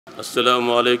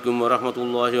अस्सलामु अलैकुम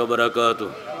वरहमतुल्लाहि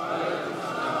वबरकातुह।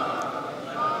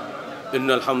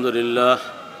 इन्नल हम्दुलिल्लाह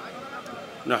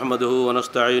नहमदुहु व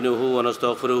नस्तईनुहु व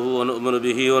नस्तगफिरुहु व नु'मिनु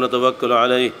बिही व नतवक्कलु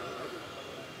अलैहि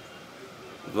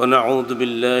व नऊज़ु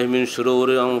बिल्लाहि मिन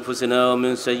शुरूरि अनफुसिना व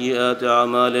मिन सय्यिआति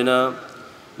अमालिना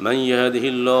मन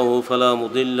यहदिहिल्लाहु फला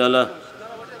मुदिल्ल लहु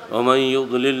व मन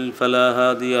युद्लिल फला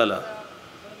हादिय लहु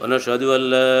व नशहदु अन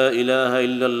ला इलाहा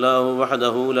इल्लल्लाहु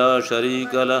वहदहु ला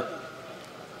शरीका लहु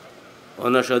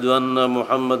ونشهد أن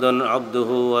محمدًا عبده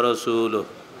ورسوله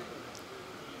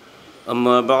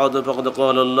أما بعد فقد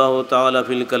قال الله تعالى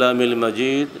في الكلام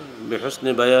المجيد بحسن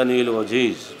بيانه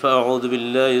الوجيز فأعوذ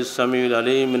بالله السميع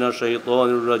العليم من الشيطان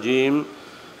الرجيم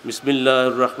بسم الله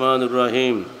الرحمن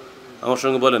الرحيم আমার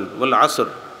সঙ্গে বলেন والعصر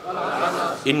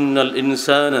إن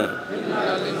الإنسان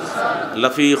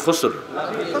لفي خسر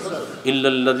إلا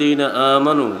الذين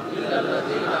آمنوا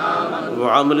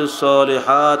وعملوا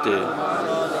الصالحات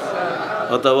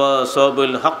وتواصوا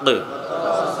بالحق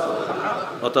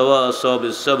وتواصوا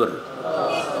بالصبر।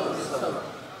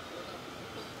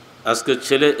 আজকে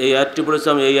ছেলে এই আয়াতটি পড়েছে,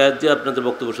 আমি এই আয়াত দিয়ে আপনাদের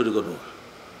বক্তব্য শুরু করব।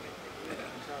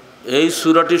 এই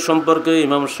সূরাটি সম্পর্কে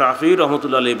ইমাম শাফি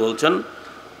রহমতুল্লাহ আলাইহি বলছেন,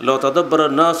 লাউ তাদাব্বারা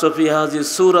নাসু ফি হাযিহি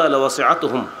সূরা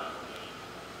লাওয়াসিআতুহুম,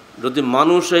 যদি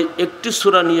মানুষ এই একটি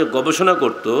সূরা নিয়ে গবেষণা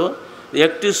করত,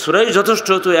 একটি সূরাই যথেষ্ট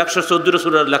হতো, 114টা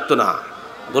সূরা লাগতো না।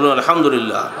 বলুন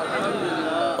আলহামদুলিল্লাহ।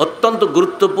 অত্যন্ত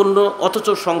গুরুত্বপূর্ণ অথচ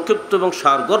সংক্ষিপ্ত এবং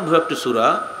সারগর্ভ একটি সূরা,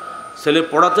 ছেলে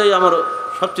পড়াতেই আমার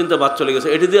সব চিন্তা বাদ চলে গেছে।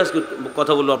 এটি দিয়ে আজকে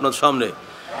কথা বলবো আপনার সামনে,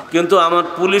 কিন্তু আমার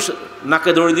পুলিশ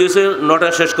নাকে দৌড়ে দিয়েছে,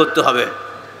 9টায় শেষ করতে হবে।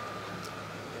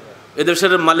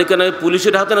 এদেশের মালিকানায়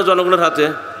পুলিশের হাতে না জনগণের হাতে?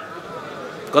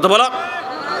 কথা বলো।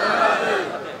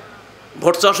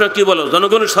 ভোট চাওয়ার সময় কী বলো?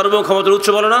 জনগণের সর্বক্ষমতার উৎস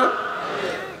বলো না?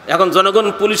 এখন জনগণ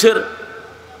পুলিশের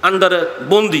আন্ডারে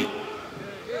বন্দি।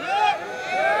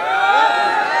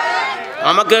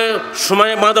 আমাকে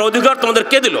সময় বাঁধার অধিকার তোমাদের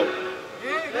কে দিল?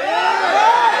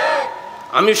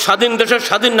 আমি স্বাধীন দেশের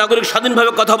স্বাধীন নাগরিক,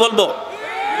 স্বাধীনভাবে কথা বলবো।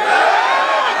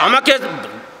 আমাকে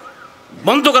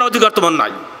বন্ধ করার অধিকার তোমার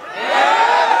নাই,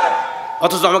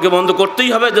 অথচ আমাকে বন্ধ করতেই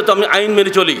হবে, যেহেতু আমি আইন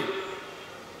মেনে চলি।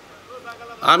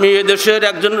 আমি এদেশের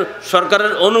একজন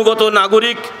সরকারের অনুগত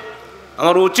নাগরিক,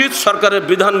 আমার উচিত সরকারের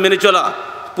বিধান মেনে চলা।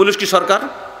 পুলিশ কি সরকার?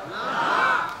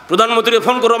 প্রধানমন্ত্রীকে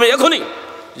ফোন করো আমি এখনই,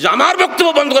 যে আমার বক্তব্য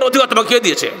বন্ধ করার অধিকার তোমাকে কে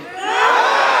দিয়েছে?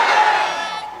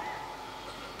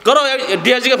 করো,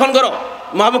 ডিআইজিকে ফোন করো,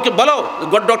 মাহবুবকে বলো,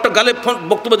 ডক্টর গালেব ফোন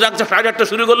বক্তব্য রাখছে, 8:30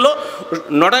 শুরু করলো,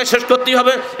 9টায় শেষ করতেই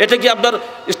হবে। এটা কি আপনার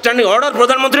স্ট্যান্ডিং অর্ডার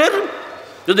প্রধানমন্ত্রীর?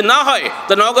 যদি না হয়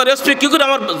তা নগর এসপি কী করে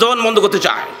আমার জবান বন্ধ করতে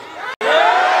চায়?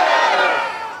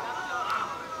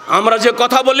 আমরা যে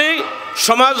কথা বলি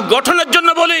সমাজ গঠনের জন্য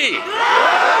বলি,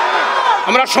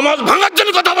 আমরা সমাজ ভাঙার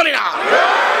জন্য কথা বলি না।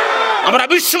 আমরা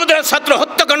বিশ্ববিদ্যালয়ের ছাত্র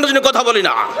হত্যাকাণ্ডের জন্য কথা বলি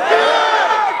না।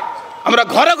 আমরা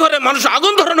ঘরে ঘরে মানুষ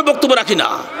আগুন ধরানোর বক্তব্য রাখি না।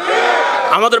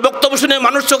 আমাদের বক্তব্য শুনে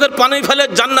মানুষ চোখের পানি ফেলে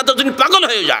জান্নাতের জন্য পাগল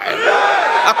হয়ে যায়,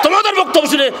 আর তোমাদের বক্তব্য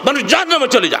শুনে মানুষ জাহান্নামে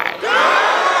চলে যায়।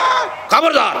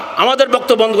 খবরদার, আমাদের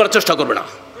বক্তব্য বন্ধ করার চেষ্টা করবে না।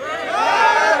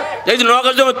 এই যে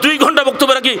নওগাঁর জন্য 2 ঘন্টা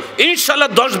বক্তব্য রাখি, ইনশাল্লাহ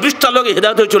 10-20টা লোক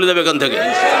হেদায়েত হয়ে চলে যাবে এখান থেকে।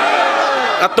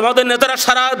 আর তোমাদের নেতারা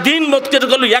সারা দিন মতকের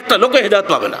করলে একটা লোকে হেদায়েত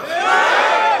পাবে না।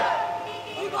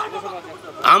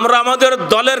 আমরা আমাদের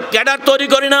দলের ক্যাডার তৈরি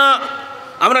করি না,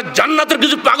 আমরা জান্নাতের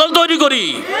কিছু পাগল তৈরি করি।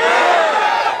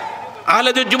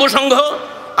 আহলেহাদিস যুব সংঘ,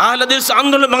 আহলেহাদিস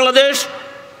আন্দোলন বাংলাদেশ,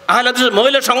 আহলেহাদিস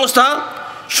মহিলা সংস্থা,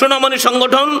 সোনামণি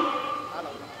সংগঠন,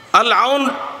 আল আউন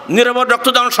নিরাপদ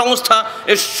রক্তদান সংস্থা,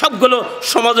 এই সবগুলো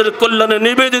সমাজের কল্যাণে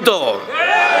নিবেদিত।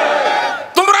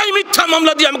 তোমরাই মিথ্যা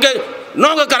মামলা দিয়ে আমাকে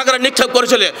নওগাঁ কারাগারে নিক্ষেপ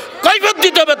করেছিলে, কৈফিয়ত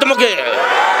দিতে হবে তোমাকে।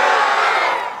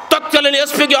 তৎকালীন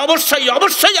এসপিকে অবশ্যই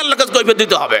অবশ্যই আল্লাহর কাছে কৈফিয়ত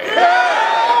দিতে হবে।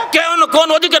 কেন, কোন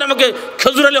অধিকার আমাকে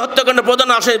খেজুর আলী হত্যাকাণ্ডের প্রধান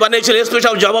আসামি বানিয়েছিল? এসপি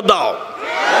সাহেব জবাব দাও।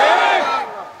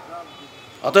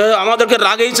 অতএব আমাদেরকে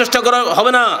রাগেই চেষ্টা করা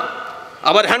হবে না,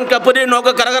 আবার হ্যান্ডকাপ পরিয়ে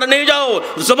নওগাঁ কারাগারে নিয়ে যাও,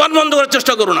 জবান বন্ধ করার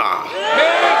চেষ্টা করো না।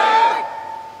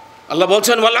 আল্লাহ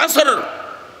বলছেন ওয়াল আসর,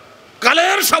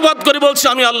 কালের শপথ করে বলছি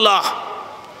আমি আল্লাহ,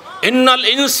 ইন্নাল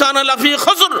ইনসানা লাফি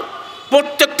খুসর,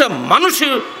 প্রত্যেকটা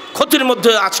মানুষই ক্ষতির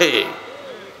মধ্যে আছে।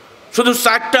 শুধু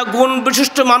 4টা গুণ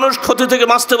বিশিষ্ট মানুষ ক্ষতি থেকে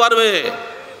বাঁচতে পারবে।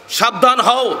 সাবধান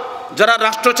হও, যারা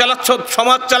রাষ্ট্র চালাচ্ছ,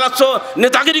 সমাজ চালাচ্ছ,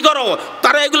 নেতাগিরি করো,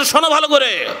 তারা এগুলো শোনো ভালো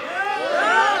করে।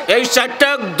 এই 4টা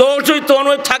দোষ যদি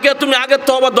তোমার থাকে, তুমি আগে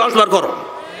তওবা 10 বার করো।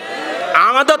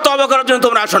 আমাদের তওবা করার জন্য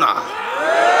তোমরা আসো না।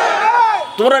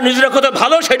 তোমরা নিজেরা কোথায়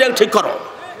ভালো সেটা ঠিক করো।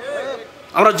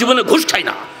 আমরা জীবনে ঘুষ খাই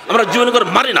না, আমরা জীবনে করে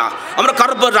মারি না, আমরা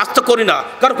কারোর পর রাস্তা করি না,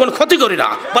 কারোর কোনো ক্ষতি করি না,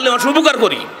 পারলে মানুষ উপকার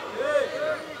করি।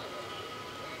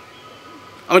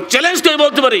 আমি চ্যালেঞ্জ করে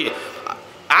বলতে পারি,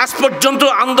 আজ পর্যন্ত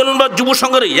আন্দোলন বা যুব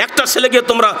সংঘের একটা ছেলেকে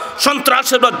তোমরা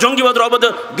সন্ত্রাসের বা জঙ্গিবাদের অবৈধ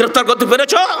গ্রেফতার করতে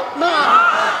পেরেছ?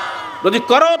 যদি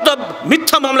করো তো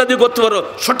মিথ্যা মামলা দিয়ে করতে পারো,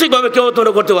 সঠিকভাবে কেউ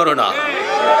তোমরা করতে পারো না।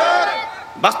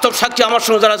 বাস্তব সাক্ষী আমার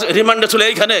সঙ্গে যারা রিমান্ডে ছিল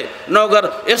এইখানে, নওগাঁর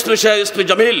এসপি সাহেব, এসপি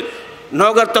জামিল,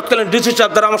 নওগাঁর তৎকালীন ডিসি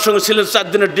সাহেব, তারা আমার সঙ্গে ছিলেন 4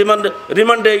 দিনের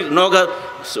রিমান্ডে নওগাঁ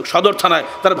সদর থানায়।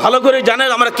 তারা ভালো করে জানে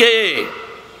আমরা কে,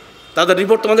 তাদের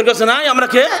রিপোর্ট তোমাদের কাছে নাই। আমরা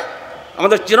কে?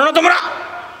 আমাদের চেনো না তোমরা?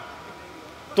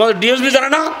 তোমাদের ডিএসবি জানে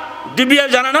না, ডিবিআই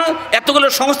জানে না, এতগুলো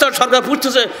সংস্থা সরকার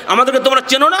পুষতেছে, আমাদেরকে তোমরা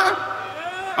চেনো না?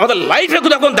 আমাদের লাইফে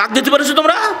এখন দাগ দিতে পেরেছো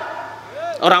তোমরা?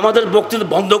 আর আমাদের বক্তৃতা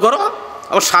বন্ধ করো।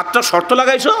 আবার 7টা শর্ত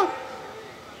লাগাইছো।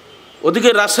 ওদিকে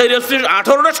রাজশাহীর এসপি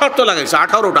 18টা শর্ত লাগাইছে,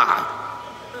 18টা।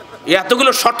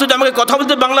 এতগুলো শর্ত দিয়ে আমাকে কথা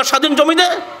বলতে বাংলার স্বাধীন জমিতে?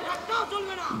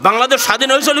 বাংলাদেশ স্বাধীন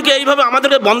হয়েছিল কি এইভাবে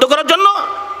আমাদেরকে বন্ধ করার জন্য?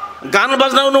 গান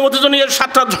বাজনার অনুমতির জন্য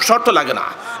 7টা শর্ত লাগে না,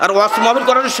 আর ওয়াজ মাহফিল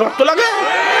করার শর্ত লাগে?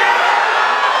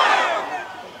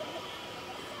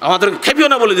 আমাদেরকে খেপিও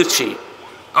না, বলে দিচ্ছি।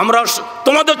 আমরা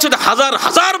তোমাদের চেয়ে হাজার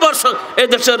হাজার বর্ষ এই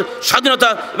দেশের স্বাধীনতা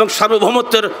এবং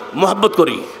সার্বভৌমত্বের মহব্বত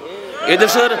করি।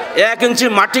 এদেশের 1 ইঞ্চি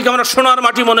মাটিকে আমরা সোনার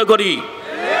মাটি মনে করি।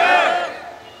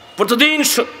 প্রতিদিন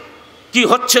কি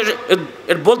হচ্ছে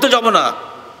এর বলতে যাব না,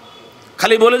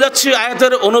 খালি বলে যাচ্ছি।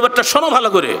 আয়াতের অনুবাদটা শোনো ভালো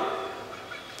করে।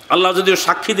 আল্লাহ যদি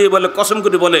সাক্ষী দিয়ে বলে, কসম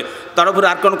করে বলে, তার উপরে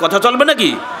আর কোনো কথা চলবে নাকি?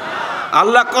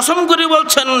 আল্লাহ কসম করে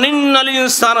বলছেন, ইন্নাল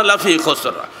ইনসানা লাফি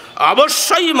খুসর,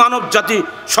 অবশ্যই মানব জাতি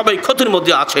সবাই ক্ষতির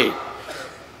মধ্যে আছে।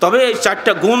 তবে এই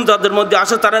 4টা গুণ যাদের মধ্যে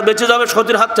আছে তারা বেঁচে যাবে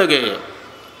ক্ষতির হাত থেকে।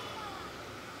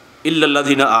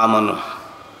 ইল্লাল্লাযিনা আমানু,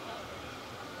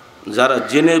 যারা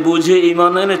জেনে বুঝে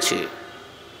ঈমান এনেছে।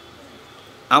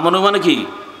 আমানু মানে কি?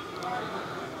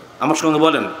 আমার সঙ্গে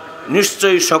বলেন,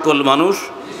 নিশ্চয়ই সকল মানুষ।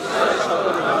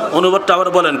 অনুবাদটা আবার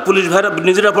বলেন, পুলিশ ভাইরা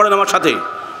নিজেরা পড়েন আমার সাথে।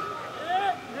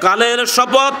 কালের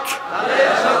শপথ,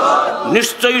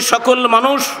 নিশ্চয়ই সকল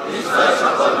মানুষ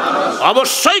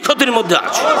অবশ্যই ক্ষতির মধ্যে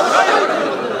আছে।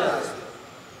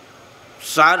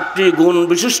 4টি গুণ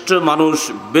বিশিষ্ট মানুষ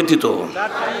ব্যতীত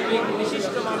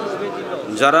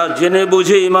যারা জেনে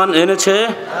বুঝে ঈমান এনেছে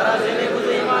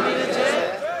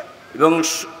এবং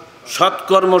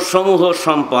সৎকর্ম সমূহ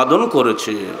সম্পাদন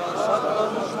করেছে,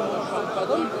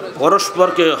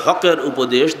 পরস্পরকে হকের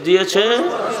উপদেশ দিয়েছে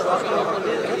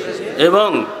এবং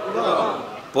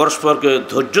পরস্পরকে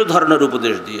ধৈর্য ধারণের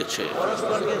উপদেশ দিয়েছে।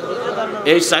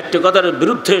 এই 4টে কথার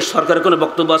বিরুদ্ধে সরকারের কোনো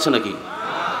বক্তব্য আছে নাকি?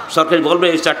 সরকার বলবে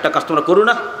এই 4টা কাজ তোমরা করো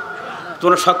না,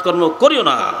 তোমরা সৎকর্ম করিও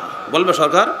না, বলবে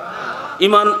সরকার?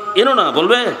 ঈমান এনো না,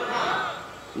 বলবে?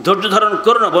 ধৈর্য ধারণ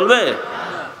করো না, বলবে?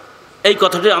 এই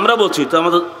কথাটি আমরা বলছি, তো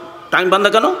আমাদের টাইম বান্ধা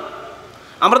কেন?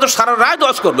 আমরা তো সারা রাত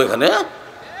ওয়াজ করবো এখানে,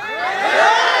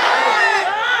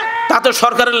 তাতে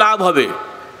সরকারের লাভ হবে,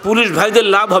 পুলিশ ভাইদের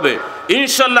লাভ হবে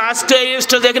ইনশাল্লাহ। আজকে এই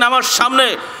স্টেজে দেখেন আমার সামনে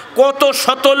কত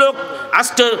শত লোক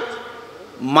আজকে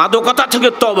মাদকতা থেকে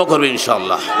তওবা করবে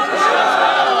ইনশাল্লাহ।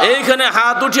 এইখানে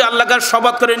হাত উঠিয়ে আল্লাহকে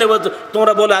শপথ করে নেব,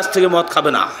 তোমরা বলে আজ থেকে মদ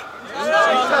খাবে না।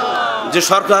 যে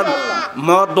সরকার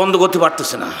মদ বন্ধ করতে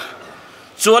পারতেছে না,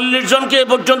 44 জনকে এ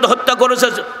পর্যন্ত হত্যা করেছে,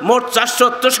 মোট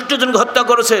 463 জনকে হত্যা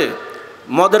করেছে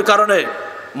মদের কারণে।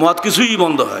 মদ কিছুই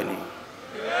বন্ধ হয়নি।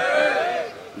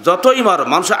 যতই মার,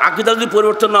 মানুষের আকীদা যদি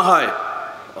পরিবর্তন না হয়,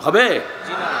 হবে?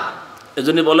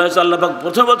 এজন্য বলা হয়েছে, আল্লাহ পাক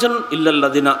প্রথমে বলছেন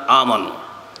ইল্লাল্লাযিনা আমানু।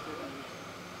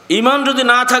 ঈমান যদি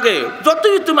না থাকে,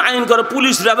 যতই তুমি আইন করো,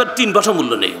 পুলিশ র্যাবের 3 পয়সা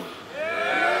মূল্য নেই।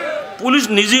 পুলিশ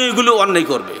নিজে এগুলো অন্যায়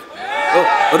করবে,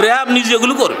 র্যাব নিজে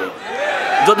এগুলো করবে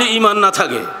যদি ঈমান না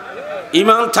থাকে।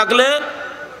 ঈমান থাকলে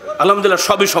আলহামদুলিল্লাহ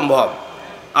সবই সম্ভব।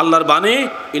 আল্লাহর বাণী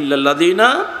ইল্লাল্লাযিনা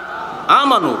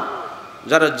আমানু,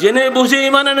 যারা জেনে বুঝে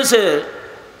ঈমান এনেছে।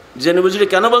 জেনে বুঝে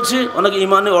কেন বলছি? অনেক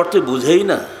ঈমানের অর্থে বুঝেই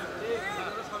না।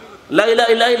 লা ইলাহা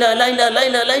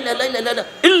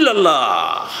ইল্লাল্লাহ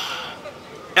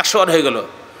 100 বার হয়ে গেল।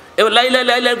 এবার লা ইলাহা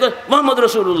ইল্লাল্লাহ মুহাম্মদ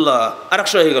রাসূলুল্লাহ আর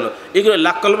 100 হয়ে গেল। এগুলো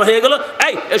লাখ কলমা হয়ে গেল।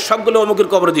 এই সবগুলো অমুকের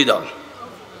কবরে দিয়ে দাও।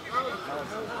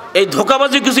 এই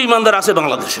ধোকাবাজি কিছু ইমানদার আছে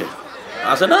বাংলাদেশে,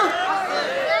 আছে না?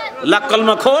 লাখ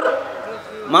কলমা খোর।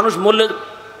 মানুষ মরলে,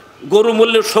 গরু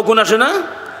মরলে শকুন আসে না,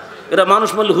 এরা মানুষ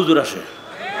মরলে হুজুর আসে।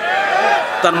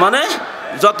 তার মানে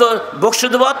যত বক্সে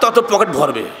দেওয়া তত পকেট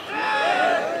ভরবে।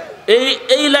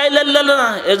 এই লা ইলাহা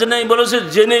ইল্লাল্লাহ, এজন্যই বলেছে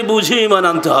জেনে বুঝে ঈমান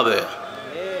আনতে হবে।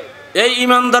 এই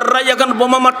ইমানদাররাই এখন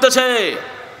বোমা মারতেছে,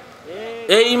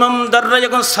 এই ইমানদাররাই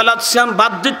এখন সালাত সিয়াম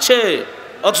বাদ দিচ্ছে,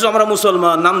 অথচ আমরা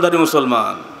মুসলমান, নামধারী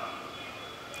মুসলমান।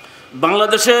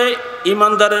 বাংলাদেশে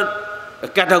ইমানদারের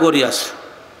ক্যাটাগরি আছে।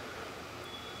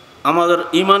 আমাদের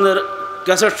ইমানের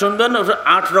ক্যাসেট শুনবেন,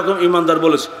 8 রকম ইমানদার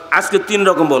বলেছে। আজকে 3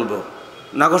 রকম বলবো,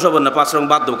 নাকশ হবেন না, 5 রকম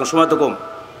বাদ দেবো, সময় তো কম।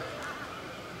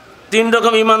 3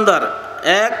 রকম ইমানদার।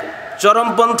 1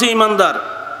 চরমপন্থী ইমানদার,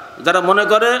 যারা মনে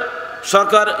করে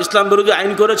সরকার ইসলাম বিরোধী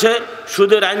আইন করেছে,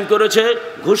 সুদের আইন করেছে,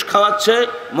 ঘুষ খাওয়াচ্ছে,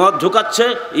 মদ ঢুকাচ্ছে,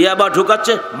 ইয়াবা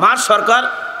ঢুকাচ্ছে, মার সরকার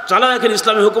চালায় এখানে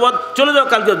ইসলামী হুকুমত, চলে যাও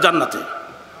কালকে জান্নাতে।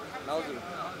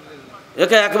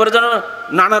 একে একেবারে যেন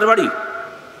নানার বাড়ি,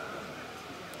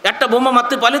 একটা বোমা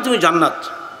মারতে পারলে তুমি জান্নাত।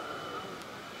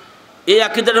 এই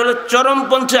আকিদাটা হলো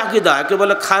চরমপন্থী আকিদা, একে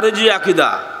বলে খারেজি আকিদা।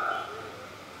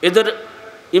 এদের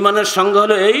ইমানের সংজ্ঞা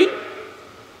হলো এই: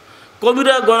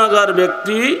 কবিরা গুনাহগার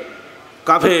ব্যক্তি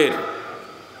কাফের,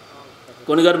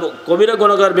 কবিরা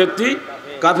গুনাহগার ব্যক্তি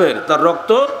কাফের, তার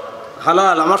রক্ত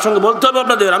হালাল। আমার সঙ্গে বলতে হবে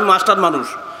আপনাদের, আমি মাস্টার মানুষ।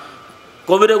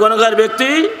 কবিরা গুনাহগার ব্যক্তি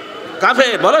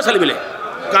কাফের, বলে সালিবিলে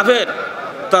কাফের,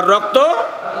 তার রক্ত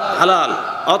হালাল।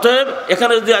 অতএব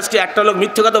এখানে যদি আজকে একটা লোক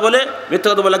মিথ্যে কথা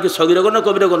বলে কি সগীরা গুনাহ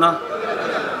কবিরা গুনাহ,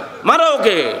 মারো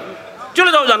ওকে,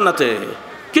 চলে যাও জান্নাতে।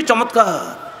 কি চমৎকার!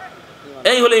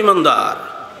 এই হলো ইমানদার,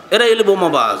 এরাই হলো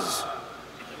বোমাবাজ,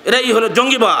 এরাই হলো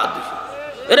জঙ্গিবাদ,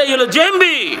 এরাই হলো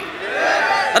জেএমবি।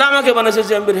 এরা আমাকে বানাইছে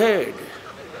জেএমবির হেড।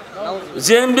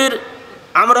 জেএমবির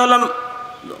আমরা হলাম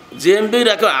জেএমবির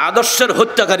এক আদর্শের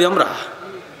হত্যাকারী আমরা,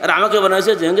 আর আমাকে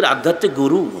বানাইছে জেএমবির আধ্যাত্মিক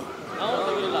গুরু।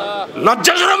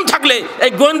 লজ্জা শরম থাকলে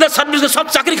এই গোয়েন্দা সার্ভিসকে সব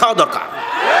চাকরি খাওয়া দরকার।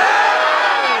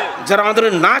 যারা আমাদের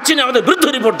না চিনে আমাদের বিরুদ্ধে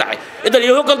রিপোর্ট দেয়, এদের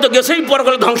ইহকাল তো গেছেই,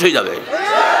 পরকালে ধ্বংস হয়ে যাবে।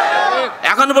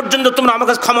 এখন পর্যন্ত তোমরা আমার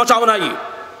কাছে ক্ষমা চাও নাই,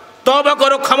 তওবা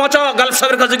করো, ক্ষমা চাও গালিব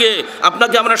সাহেবের কাছে গিয়ে।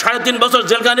 আপনাকে আমরা 3.5 বছর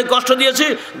জেলখানে কষ্ট দিয়েছি,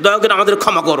 দয়া করে আমাদের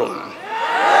ক্ষমা করুন,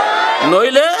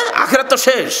 নইলে আখিরাত তো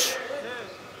শেষ।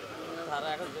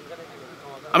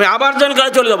 আমি আবার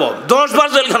জেলখানে চলে যাবো, 10 বার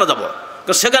জেলখানে যাবো,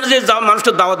 সেখানে যে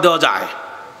মানুষকে দাওয়াত দেওয়া যায়।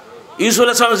 ইউসুফ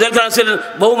আলাইহিস সালাম জেলখানে ছিলেন,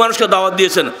 বহু মানুষকে দাওয়াত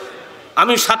দিয়েছেন।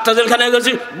 আমি 7টা জেলখানে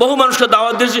গেছি, বহু মানুষকে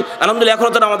দাওয়াত দিয়েছি। আলহামদুলিল্লাহ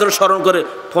এখনও তারা আমাদের স্মরণ করে,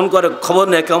 ফোন করে খবর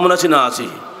নেয় কেমন আছি না আছি।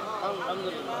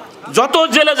 যত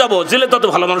জেলে যাব, জেলে তত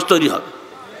ভালো মানুষ তৈরি হবে।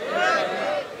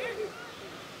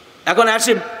 এখন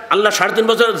আসি, আল্লাহ 3.5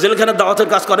 বছর জেলখানে দাওয়াতের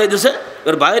কাজ করাই দিয়েছে,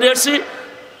 এর বাইরে আসছি,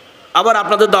 আবার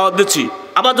আপনাদের দাওয়াত দিচ্ছি।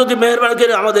 আবার যদি মেহেরবানি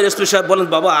করে আমাদের এসপি সাহেব বলেন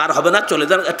বাবা আর হবে না, চলে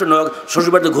যান, একটু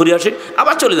শ্বশুরবাড়িতে ঘুরে আসি,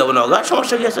 আবার চলে যাবো নওগাঁ,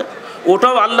 সমস্যা কি আছে?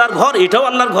 ওটাও আল্লাহর ঘর, এটাও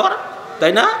আল্লাহর ঘর,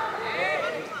 তাই না?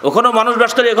 ওখানেও মানুষ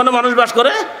বাস করে, এখানেও মানুষ বাস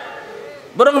করে।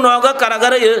 বরং নওগাঁ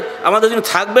কারাগারে আমাদের যিনি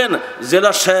থাকবেন,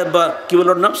 জেলার সাহেব বা কী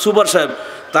বলার নাম, সুপার সাহেব,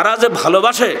 তারা যে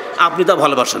ভালোবাসে, আপনি তা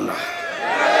ভালোবাসেন না।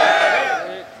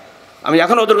 আমি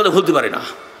এখন ওদের কথা ভুলতে পারি না।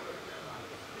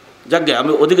 যাকে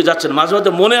আমি ওদিকে যাচ্ছেন, মাঝে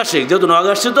মাঝে মনে আসে, যেহেতু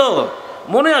নওগাঁ আসছে তো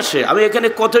মনে আসে। আমি এখানে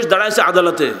কত দাঁড়াইছি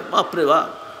আদালতে, বাপরে বাপ,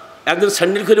 একদিন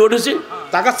স্যান্ডেল খুলে উঠেছি,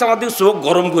 তাকাচ্ছে আমার দিকে, চোখ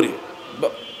গরম করি,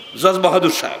 জজ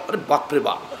বাহাদুর সাহেব, আরে বাপরে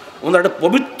বাপ, ওনার একটা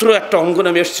পবিত্র একটা অঙ্গনে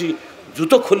আমি এসেছি,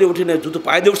 জুতো খুলে উঠি না, জুতো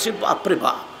পায়ে দিয়ে উঠছি, বাপরে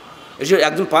বাপ। এসে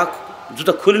একদিন পা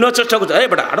জুতো খুলে নেওয়ার চেষ্টা করছে, এই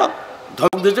বেটা আরো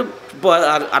ধমক দিয়েছে,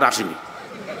 আর আসেনি।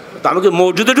 তো আমাকে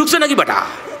মসজিদে ঢুকছে নাকি বেটা?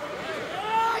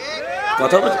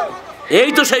 কথা বলছে, এই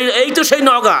তো সেই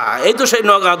নওগাঁ, এই তো সেই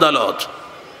নওগাঁ আদালত।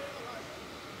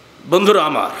 বন্ধুরা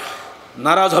আমার,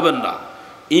 নারাজ হবেন না।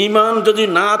 ঈমান যদি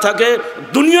না থাকে,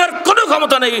 দুনিয়ার কোনো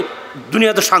ক্ষমতা নেই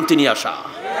দুনিয়াতে শান্তি নিয়ে আসা।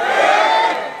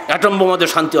 অ্যাটম বোমাতে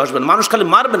শান্তি আসবেন, মানুষ খালি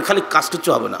মারবেন, খালি কাজ কিছু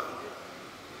হবে না।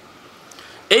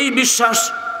 এই বিশ্বাস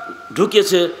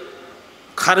ঢুকিয়েছে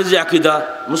খারেজি আকিদা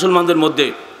মুসলমানদের মধ্যে।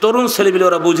 তরুণ ছেলেপিলে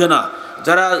ওরা বুঝে না,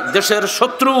 যারা দেশের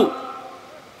শত্রু,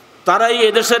 তারাই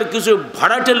এদেশের কিছু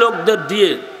ভাড়াটে লোকদের দিয়ে,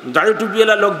 দাড়ি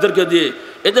টুপিওয়ালা লোকদেরকে দিয়ে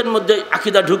এদের মধ্যে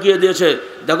আকিদা ঢুকিয়ে দিয়েছে,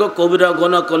 দেখো কবিরা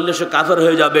গুনাহ করলে সে কাফের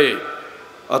হয়ে যাবে।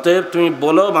 অতএব তুমি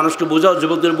বলো, মানুষকে বোঝাও,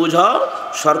 যুবকদের বোঝাও,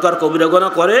 সরকার কবিরা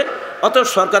গুনাহ করে, অতএব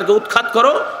সরকারকে উৎখাত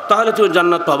করো, তাহলে তুমি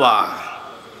জান্নাত পাবা।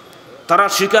 তারা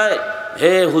শিখায়,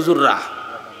 হে হুজুররা,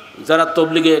 যারা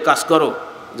তবলিগে কাজ করো,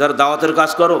 যারা দাওয়াতের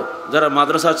কাজ করো, যারা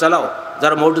মাদ্রাসা চালাও,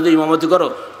 যারা মসজিদে ইমামতি করো,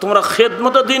 তোমরা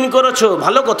খেদমত দিন করেছো,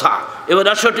 ভালো কথা, এবার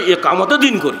আসো একটু একামত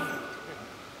দিন করি।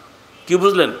 কি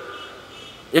বুঝলেন?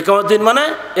 একামত দিন মানে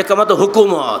একামত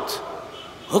হুকুমত,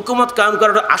 হুকুমত কায়েম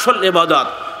করাটা আসল ইবাদত।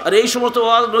 আর এই সমস্ত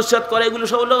ওয়াজ নসিহত করে, এগুলো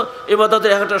সব হলো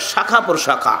ইবাদতের একটা শাখা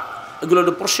প্রশাখা, এগুলো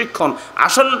হলো প্রশিক্ষণ।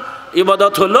 আসল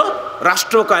ইবাদত হলো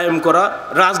রাষ্ট্র কায়েম করা,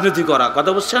 রাজনীতি করা।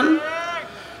 কথা বুঝছেন?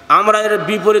 আমরা এর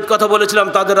বিপরীত কথা বলেছিলাম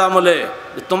তাদের আমলে,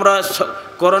 তোমরা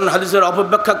কোরআন হাদিসের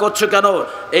অপব্যাখ্যা করছো কেন?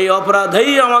 এই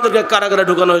অপরাধেই আমাদেরকে কারাগারে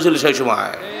ঢুকানো হয়েছিল সেই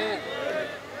সময়।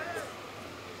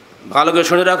 ভালো করে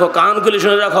শুনে রাখো, কান খুলে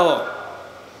শুনে রাখো।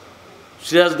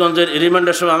 সিরাজগঞ্জের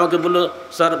রিমান্ডের সময় আমাকে বললো,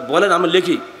 স্যার বলেন, আমি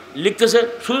লিখতেছে,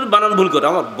 শুধু বানান ভুল করে,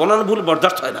 আমার বানান ভুল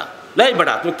বরদাস্ত হয় না। লাই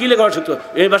বেটা, তুমি কী লেখা শিখছো?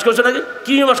 এম বাস করছো নাকি?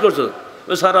 কী বাস করছো?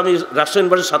 স্যার আমি রাজশাহী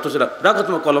ইউনিভার্সিটির ছাত্র ছিলাম। রাখো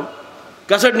তোমার কলম,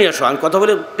 ক্যাসেট নিয়ে আসো, আমি কথা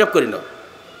বলে টেপ করি না।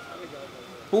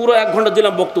 পুরো 1 ঘন্টা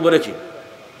দিলাম বক্তব্য রেখে।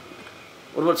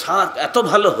 ওর বল, স্যার এত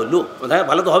ভালো হলো। হ্যাঁ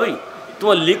ভালো তো হবেই,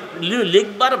 তোমার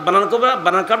লিখবার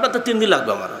বানান কাপটা তো 3 দিন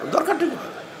লাগবে, আমার দরকার ঠিক।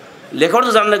 লেখাও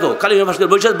তো জান না কেউ, খালি ইউনিভার্সিটি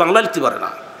বসে বাংলা লিখতে পারে না।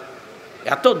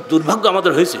 এত দুর্ভাগ্য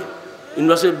আমাদের হয়েছে,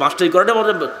 ইউনিভার্সিটি মাস্টারি করাটা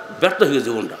আমাদের ব্যর্থ হয়ে গেছে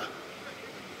জীবনটা।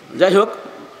 যাই হোক,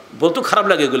 বলতেও খারাপ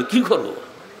লাগে এগুলো, কী করবো।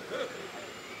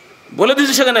 বলে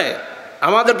দিয়েছি সেখানে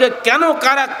আমাদেরকে কেন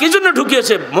কারা কী জন্য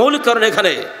ঢুকিয়েছে, মৌলিক কারণ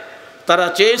এখানে তারা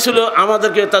চেয়েছিল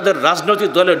আমাদেরকে তাদের রাজনৈতিক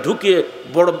দলে ঢুকিয়ে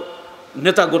বড়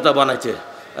নেতা গোতা বানাইতে।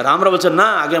 আর আমরা বলছি না,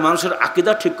 আগে মানুষের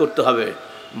আকীদা ঠিক করতে হবে।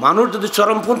 মানুষ যদি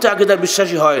চরমপন্থী আকীদা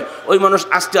বিশ্বাসী হয়, ওই মানুষ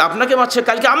আজকে আপনাকে মারছে,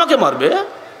 কালকে আমাকে মারবে,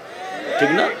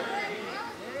 ঠিক না?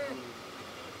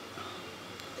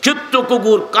 ক্ষিপ্ত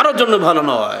কুকুর কারোর জন্য ভালো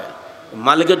নয়,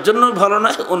 মালিকের জন্য ভালো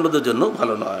নয়, অন্যদের জন্য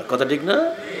ভালো নয়, কথা ঠিক না?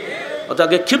 অর্থাৎ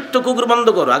আগে ক্ষিপ্ত কুকুর বন্ধ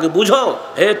করো, আগে বুঝো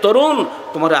হে তরুণ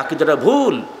তোমার আকীদাটা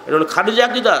ভুল, এটা হলো খারিজি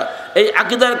আকীদা। এই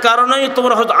আকীদার কারণেই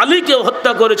তোমরা হয়তো আলীকে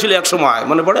হত্যা করেছিলে এক সময়,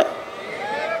 মনে পড়ে?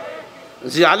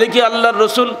 যে আলীকে আল্লাহর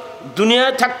রসুল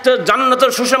দুনিয়ায় থাকতে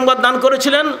জান্নাতের সুসংবাদ দান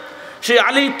করেছিলেন, সেই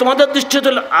আলী তোমাদের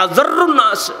দৃষ্টিতে আযাররুন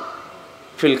নাস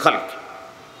ফিল খালক,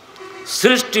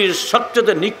 সৃষ্টির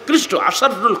সবচেয়ে নিকৃষ্ট।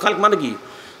 আশারুল খালক মানে কি?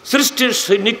 সৃষ্টির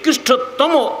সেই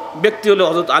নিকৃষ্টতম ব্যক্তি হলো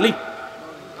হযরত আলী।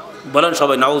 বলেন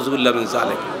সবাই নাউযুবিল্লাহ মিন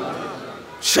যালিক।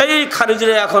 সেই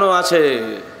খারিজিরা এখনো আছে।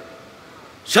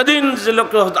 সেদিন যে লোক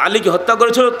আলীকে হত্যা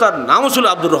করেছিল তার নাম ছিল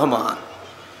আব্দুর রহমান,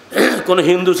 কোনো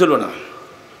হিন্দু ছিল না।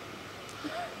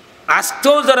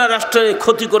 আজকেও যারা রাষ্ট্রে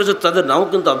ক্ষতি করেছে তাদের নামও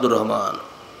কিন্তু আব্দুর রহমান।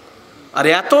 আর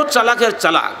এত চালাকের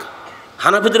চালাক,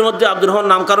 হানাফিদের মধ্যে আব্দুর রহমান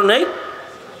নাম কারণ নেই,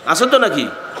 আছে তো নাকি?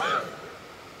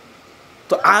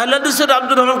 তো আহলে হাদিসের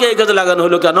আব্দুর রহমানকে এই কাজে লাগানো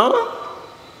হলো কেন?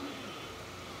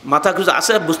 মাথা কিছু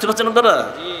আছে, বুঝতে পারছেন আপনারা?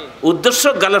 উদ্দেশ্য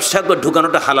গালেব সাহেবকে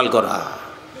ঢুকানোটা হালাল করা,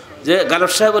 যে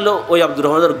গালেব সাহেব হলো ওই আব্দুর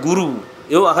রহমানের গুরু,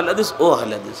 এও আহলে হাদিস, ও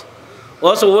আহলে হাদিস।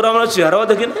 ওর আমরা চেহারাও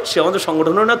দেখি না, সে আমাদের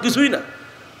সংগঠনও না, কিছুই না।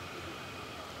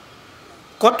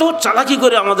 কত চালাকি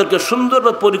করে আমাদেরকে সুন্দর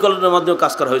পরিকল্পনার মাধ্যমে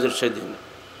কাজ করা হয়েছে সেদিন।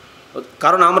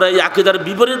 কারণ আমরা এই আকীদার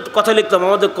বিপরীত কথা লিখতাম।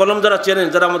 আমাদের কলম যারা চেনেন,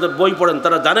 যারা আমাদের বই পড়েন,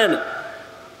 তারা জানেন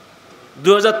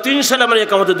 2003 সালে আমরা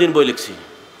একামতের দিন বই লিখছি।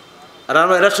 আর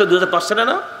আমরা এরা 2005 সালে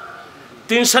না,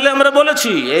 3 সালে আমরা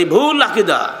বলেছি এই ভুল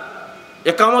আকীদা।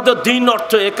 একামতের দিন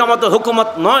অর্থ একামত হুকুমত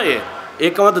নয়,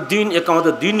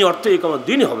 একামতের দিনই অর্থ একামত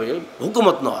দিনই হবে,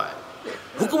 হুকুমত নয়।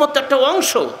 হুকুমত একটা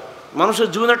অংশ, মানুষের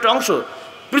জীবনের একটা অংশ।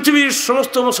 পৃথিবীর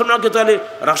সমস্ত মুসলমানকে তাহলে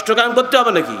রাষ্ট্র কায়েম করতে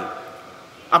হবে নাকি?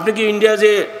 আপনি কি ইন্ডিয়া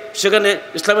যে সেখানে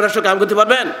ইসলামী রাষ্ট্র কায়েম করতে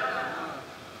পারবেন?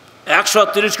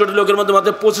 130 কোটি লোকের মধ্যে মাত্র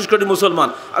 25 কোটি মুসলমান,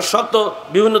 আর সব তো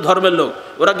বিভিন্ন ধর্মের লোক।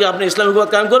 ওরা কি আপনি ইসলামিক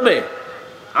হুকুমত কায়েম করবে?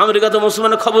 আমেরিকা তো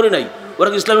মুসলমানের খবরই নাই, ওরা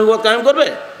কি ইসলামিক হুকুমত কায়েম করবে?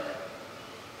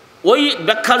 ওই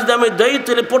ব্যাখ্যা যদি আমি দেই,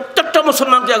 তাহলে প্রত্যেকটা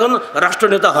মুসলমানকে এখন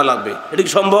রাষ্ট্রনেতা হওয়া লাগবে। এটা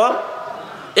কি সম্ভব?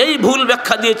 এই ভুল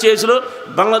ব্যাখ্যা দিয়ে চেয়েছিল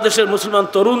বাংলাদেশের মুসলমান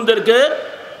তরুণদেরকে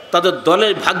তাদের দলে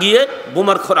ভাগিয়ে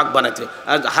বোমার খোরাক বানাইতে।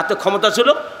 আর হাতে ক্ষমতা ছিল,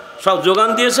 সব যোগান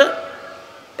দিয়েছে।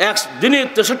 একদিনে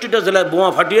 63টা জেলায় বোমা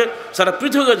ফাটিয়ে সারা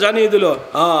পৃথিবীকে জানিয়ে দিল,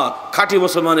 হ্যাঁ খাঁটি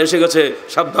মুসলমান এসে গেছে,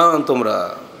 সাবধান তোমরা।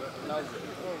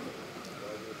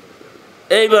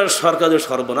 এইবার সরকারের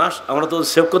সর্বনাশ, আমরা তো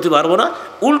সেভ করতে পারবো না।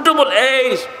 উল্টো বল, এই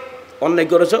অন্যায়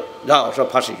করেছ, যাও সব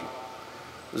ফাঁসি।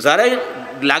 যারাই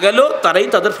লাগালো তারাই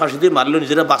তাদের ফাঁসি দিয়ে মারলো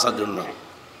নিজেরা বাঁচার জন্য।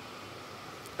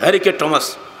 হ্যারি কে টমাস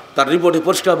তার রিপোর্টে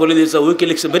পরিষ্কার বলে দিয়েছে,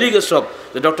 উইকিলিক্সে বেরিয়ে গেছে সব,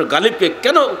 যে ডক্টর গালিবকে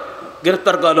কেন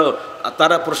গ্রেপ্তার করলো।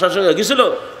 তারা প্রশাসনে গেছিলো,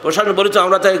 প্রশাসন বলেছে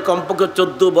আমরা তাই কমপক্ষে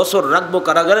 14 বছর রাখবো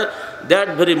কারাগারে, that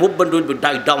very movement will be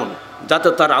die down, যাতে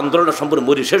তার আন্দোলনটা সম্পূর্ণ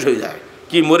মরে শেষ হয়ে যায়।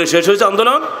 কি মরে শেষ হয়েছে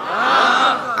আন্দোলন?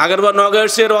 আগেরবার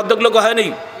নওগাঁয়ের সে অর্ধেক লোক হয়নি,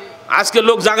 আজকে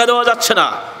লোক জায়গা দেওয়া যাচ্ছে না।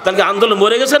 তাহলে আন্দোলন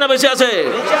মরে গেছে না বেঁচে আছে?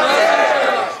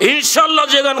 ইনশাল্লাহ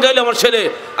যে গান গাইলে আমার ছেলে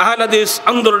আহলে হাদিস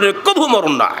আন্দোলনের কভু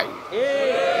মরণ নাই,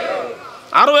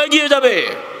 আরো এগিয়ে যাবে।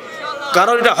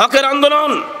 কারণ এটা হকের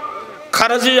আন্দোলন।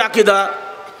 খারেজি আকীদা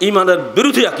ইমানের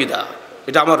বিরোধী আকীদা,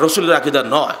 এটা আমার রসুলের আকীদা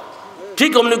নয়।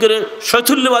 ঠিক অমনি করে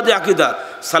শৈথুল্যবাদী আকীদা,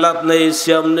 সালাত নেই,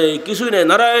 সিয়াম নেই, কিছুই নেই,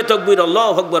 নারায়ে তাকবীর,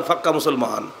 আল্লাহু আকবার, ফাক্কা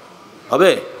মুসলমান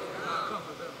হবে।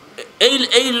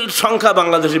 এই সংখ্যা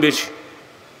বাংলাদেশে বেশি।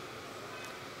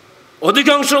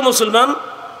 অধিকাংশ মুসলমান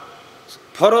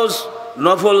ফরজ,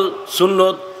 নফল,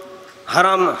 সুন্নত,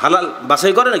 হারাম, হালাল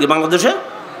বাছাই করে নাকি বাংলাদেশে?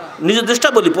 নিজের দেশটা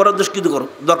বলি, পরের দেশ কিন্তু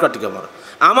দরকার ঠিক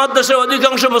আমার দেশে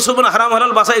অধিকাংশ মুসলমান হারাম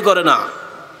হালাল বাছাই করে না।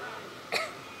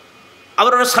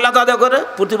 আবার ওরা সালাত আদায় করে,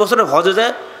 প্রতি বছরে হজে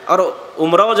যায়, আর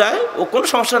উমরাও যায়, ও কোনো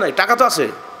সমস্যা নাই, টাকা তো আছে।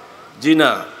 জি না,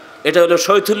 এটা হলো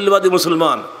শৈথুল্যবাদী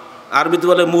মুসলমান, আরবিতে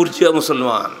বলে মুরজিয়া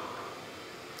মুসলমান।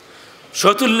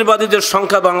 শৈথুল্যবাদীদের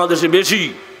সংখ্যা বাংলাদেশে বেশি,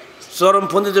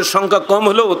 চরমপন্থীদের সংখ্যা কম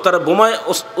হলেও তারা বোমায়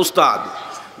উস্তাদ।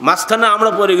 মাঝখানে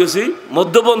আমরা পড়ে গেছি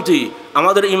মধ্যপন্থী।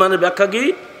 আমাদের ইমানের ব্যাখ্যা কি?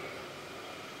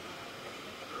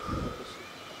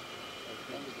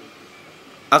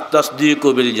 আত-তাসদীকু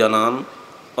বিল জানান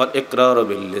ওয়াল ইকরারু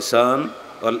বিল লিসান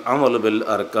ওয়াল আমালু বিল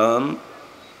আরকান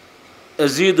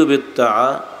ইয়াজিদু বিত-তাআ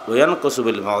ওয়া ইয়ানকুসু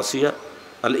বিল মাসিয়া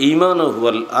আল ঈমানু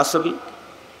হুয়াল আসল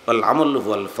ওয়াল আমালু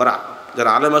হুয়াল ফারা। যারা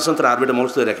আলেম আছেন তারা আরবিটা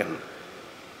মনে রাখেন।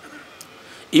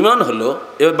 ঈমান হলো,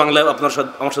 এবার বাংলায় আপনার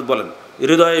সাথে আমার সাথে বলেন,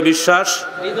 হৃদয়ে বিশ্বাস,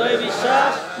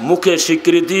 মুখে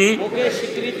স্বীকৃতি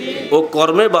ও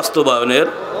কর্মে বাস্তবায়নের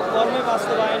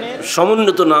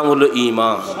সমন্বিত নাম হলো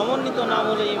ঈমান,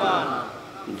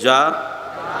 যা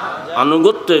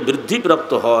আনুগত্যে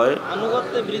বৃদ্ধিপ্রাপ্ত হয়,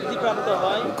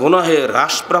 গুনাহে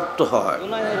হ্রাসপ্রাপ্ত হয়।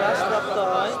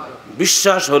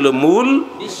 বিশ্বাস হলো মূল,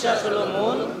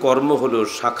 কর্ম হলো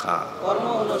শাখা।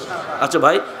 আচ্ছা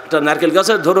ভাই, একটা নারকেল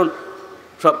গাছে ধরুন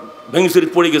সব ভেঙে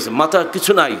পড়ে গেছে, মাথা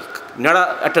কিছু নাই, নেড়া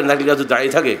একটা নারকেল গাছে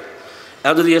দাঁড়িয়ে থাকে।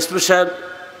 এখন যদি এসপি সাহেব,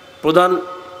 প্রধান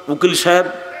উকিল সাহেব,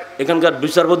 এখানকার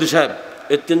বিচারপতি সাহেব,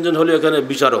 এই তিনজন হলো এখানে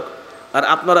বিচারক, আর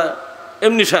আপনারা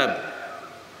এমনি সাহেব,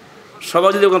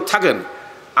 সবাই যদি ওখানে থাকেন,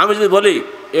 আমি যদি বলি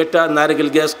এটা নারকেল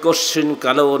গাছ কোশ্চিন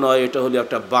কালো নয়, এটা হলো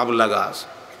একটা বাবলা গাছ,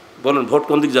 বলুন ভোট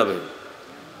কোন দিক যাবে?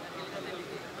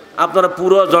 আপনারা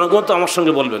পুরো জনগণ তো আমার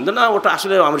সঙ্গে বলবেন যে না, ওটা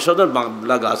আসলে আমার সাথে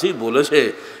বাবলা গাছই বলেছে,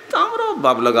 তা আমরাও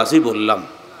বাবলা গাছই বললাম,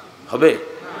 হবে?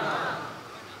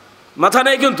 মাথা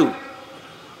নেই কিন্তু,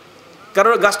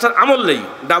 কারণ গাছটার আমল নেই,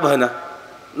 ডাব হয় না,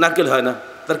 নারকেল হয় না,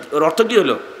 তার অর্থ কী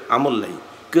হলো? আমল নেই,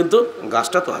 কিন্তু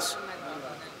গাছটা তো আছে,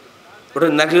 ওটা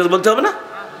নারকেল গাছ বলতে হবে না?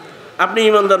 আপনি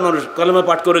ইমানদার মানুষ, কলেমা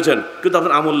পাঠ করেছেন, কিন্তু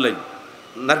আপনার আমল নেই,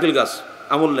 নারকেল গাছ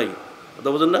আমল নেই, কথা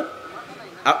বোঝেন না?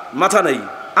 মাথা নেই,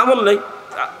 আমল নেই,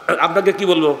 আপনাকে কি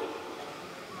বলবো?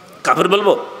 কাফের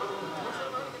বলবো?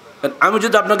 আমি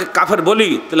যদি আপনাকে কাফের বলি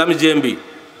তাহলে আমি জেএমবি,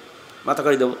 মাথা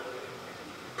কাটি দেবো।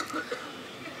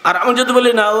 আর আমি যদি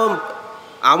বলি না ও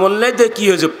আমল নেই, তো কী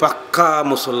হয়েছে? পাক্কা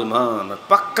মুসলমান,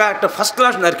 পাক্কা একটা ফার্স্ট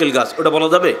ক্লাস নারকেল গাছ, ওটা বলা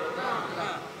যাবে?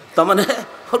 তার মানে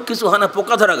ওর কিছু হয় না,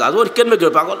 পোকা ধরা গাছ, ওর কেনবে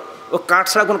কেউ পাগল, ও কাঠ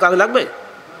ছাড়া কোনো কাজে লাগবে?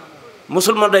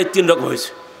 মুসলমানরা এই তিন রকম হয়েছে,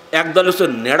 একদল হচ্ছে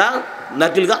নেড়া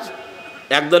নারকেল গাছ,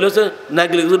 একদল হচ্ছে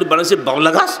নারকেল গাছ বানিয়েছে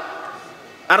বাবলা গাছ,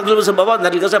 আরেকদল বলছে বাবা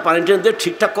নারকেল গাছে পানি টেনে দিয়ে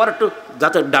ঠিকঠাক কর একটু,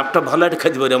 যাতে ডাবটা ভালো একটা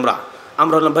খেতে পারি আমরা।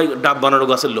 আমরা হলাম ভাই ডাব বানানো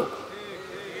গাছের লোক।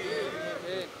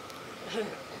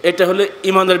 এটা হলে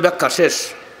ইমানের ব্যাখ্যা শেষ।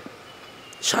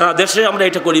 সারা দেশে আমরা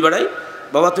এটা করি বেড়াই,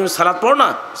 বাবা তুমি সালাদ পড়ো না,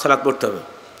 সালাদ পড়তে হবে,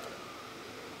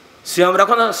 সিয়াম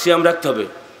রাখো না, সিয়াম রাখতে হবে,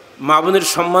 মা বোনের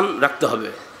সম্মান রাখতে হবে,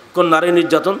 কোন নারী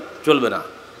নির্যাতন চলবে না,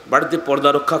 বাড়িতে পর্দা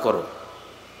রক্ষা করো।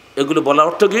 এগুলো বলার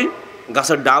অর্থ কি?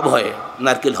 গাছের ডাব হয়,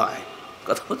 নারকেল হয়,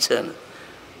 কথা বলছেন?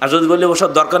 আর যদি বললে ওসব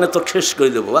দরকার নেই, তোর শেষ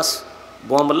করে দেবো, বাস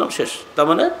বোমা বললাম শেষ। তার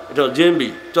মানে এটা জেএমবি,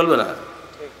 চলবে না,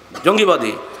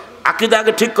 জঙ্গিবাদী। আকীদা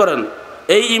আগে ঠিক করেন।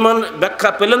 এই ইমান ব্যাখ্যা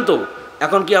পেলেন তো,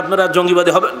 এখন কি আপনারা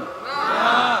জঙ্গিবাদী হবেন?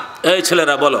 এই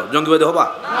ছেলেরা বলো, জঙ্গিবাদী হবা?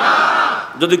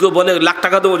 যদি কেউ বলে লাখ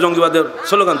টাকা দেবো জঙ্গিবাদের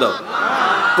স্লোগান দাও,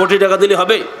 কোটি টাকা দিলে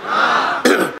হবে?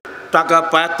 টাকা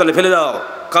পায়ের তলে ফেলে দাও,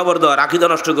 খবর দাও, আকীদা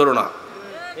নষ্ট করো না।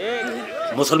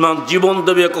 মুসলমান জীবন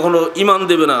দেবে, কখনো ইমান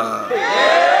দেবে না।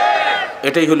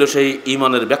 এটাই হলো সেই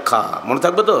ইমানের ব্যাখ্যা, মনে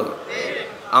থাকবে তো?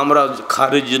 আমরা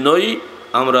খারিজ নই,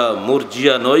 আমরা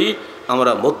মুরজিয়া নই,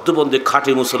 আমরা মধ্যপন্থী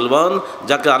খাঁটি মুসলমান,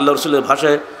 যাকে আল্লাহ রসুলের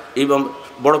ভাষায় এবং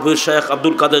বড় পীর শেখ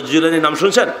আব্দুল কাদের জিলানীর নাম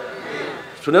শুনছেন?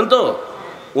 শুনেন তো,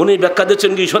 উনি ব্যাখ্যা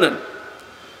দিচ্ছেন কি শোনেন।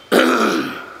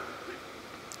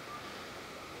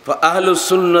 আহলুস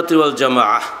সুন্নাতি ওয়াল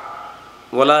জামাআহ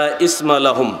ওয়ালা ইসমা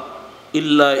লাহুম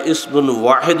ইল্লা ইসমুন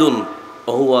ওয়াহিদুন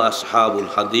ওয়া হুয়া আসহাবুল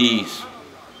হাদিস।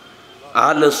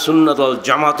 আহলুস সুন্নাত ওয়াল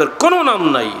জামাতের কোনো নাম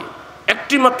নাই,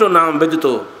 একটি মাত্র নাম ব্যতীত,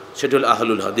 সেটা হল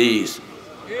আহলুল হাদিস।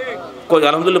 কই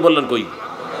আলহামদুলিল্লাহ বললেন? কই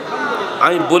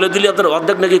আমি বলে দিলে আপনার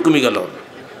অর্ধেক নাকি কমে গেল।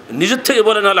 নিজের থেকে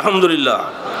বলেন আলহামদুলিল্লাহ।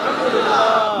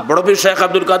 বড় পীর শেখ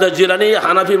আব্দুল কাদের জিলানী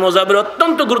হানাফি মযহাবের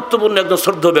অত্যন্ত গুরুত্বপূর্ণ একজন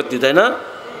শ্রদ্ধেয় ব্যক্তি, তাই না?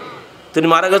 তিনি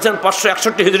মারা গেছেন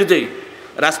 561 হিজরিতে।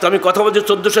 আজকে আমি কথা বলছি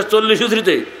 1440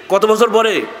 হিজরিতে। কত বছর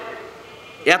পরে?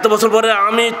 এত বছর পরে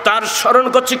আমি তার স্মরণ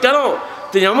করছি কেন?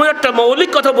 তিনি এমন একটা মৌলিক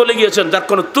কথা বলে গিয়েছেন যার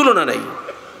কোনো তুলনা নেই।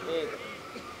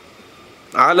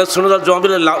 আহলে সুন্নাত ওয়াল জামাত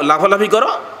লাফালাফি করো,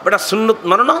 বেটা সুন্নত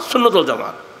মানো না, সুন্নাত ওয়াল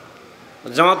জামাত।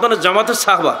 জামাত মানে জামাতের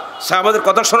সাহাবা, সাহাবাদের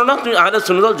কথা শোনো না, তুমি আহলে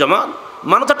সুন্নাত ওয়াল জামাত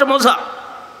মানো। তো একটা মজা,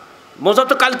 মজা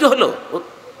তো কালকে হলো,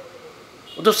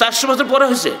 ও তো 400 বছর পরে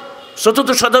হয়েছে,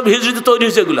 4th শতাব্দী হিজরিতে তৈরি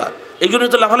হয়েছে। এগুলো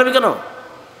তো লাফালাফি কেন?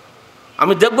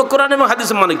 আমি দেখবো কোরআন এবং হাদিস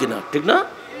মানে কিনা, ঠিক না?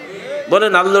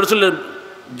 বলেন আল্লাহ রসুলের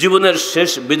জীবনের শেষ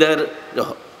বিদায়ের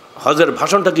হজের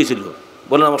ভাষণটা কী ছিল?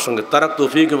 বলেন আমার সঙ্গে, তারাকতু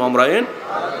ফীকুম আমরাইন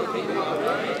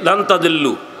লান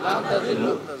তাদিল্লু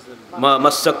মা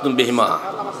মাসসাকতুম বিহিমা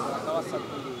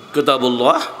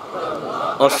কিতাবুল্লাহ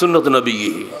ওয়া সুন্নাতু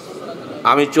নবিয়্যিহি।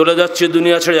 আমি চলে যাচ্ছি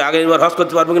দুনিয়া ছেড়ে, আগেরবার হজ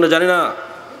করতে পারবো কিনা জানি না।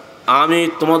 আমি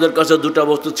তোমাদের কাছে দুটা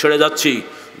বস্তু ছেড়ে যাচ্ছি,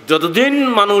 যতদিন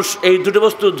মানুষ এই দুটো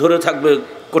বস্তু ধরে থাকবে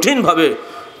কঠিনভাবে,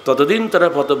 ততদিন তারা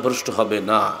পথভ্রষ্ট হবে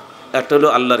না। একটা হলো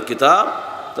আল্লাহর কিতাব,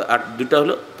 আর দুটা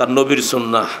হলো তার নবীর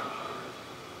সুন্নাহ।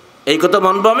 এই কথা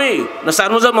মানবো আমি না চার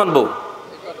মজা মানবো?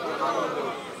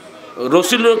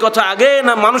 রসুলের কথা আগে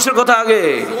না মানুষের কথা আগে?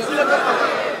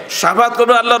 শাফাত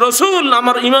করবে আল্লাহ রসুল,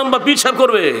 আমার ইমাম বা পীর সাহেব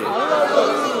করবে?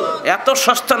 এত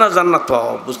সস্তা না জান্নাত পাও,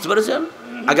 বুঝতে পেরেছেন?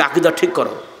 আগে আকীদা ঠিক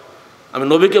করো। আমি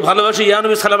নবীকে ভালোবাসি, ইয়া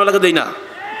নবী সালাম আলাইকা দেই না,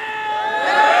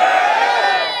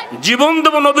 জীবন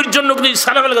দেবো নবীর জন্য, কিন্তু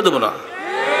সালাম আলাইকা দেবো না।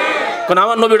 কারণ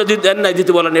আমার নবীটা দেন নাই,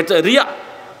 দিতে বলেন, এটা রিয়া।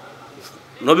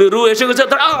 নবী রু এসে গেছে,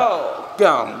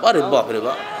 কেম আরে বাপ রে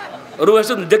বাপ, রু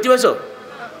এসে দেখতে পাইছো?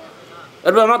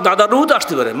 এরপর আমার দাদার রু তো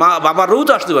আসতে পারে, মা বাবার রু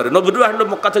তো আসতে পারে, নবীর রু আসলো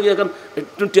মক্কা থেকে, এখন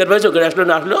একটু টের পাইছো? আসলো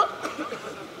না আসলো?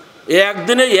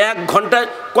 একদিনে 1 ঘন্টায়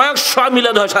কয়েকশো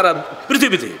মিলাদ হয় সারা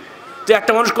পৃথিবীতে, তো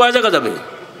একটা মানুষ কয় জায়গা যাবে?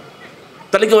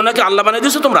 তাহলে কি ওনাকে আল্লাহ বানিয়ে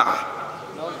দিয়েছো তোমরা?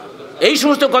 এই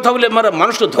সমস্ত কথা বলে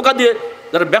মানুষকে ধোকা দিয়ে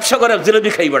যারা ব্যবসা করে জিলেবি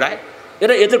খাই বেড়ায়,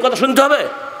 এদের কথা শুনতে হবে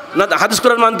না হাদিস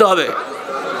কোরআন মানতে হবে?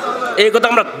 এই কথা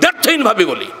আমরা দ্ব্যর্থহীনভাবে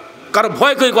বলি, কারো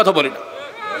ভয় করে কথা বলি না।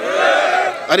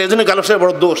 আর এই জন্য গালব সাহেব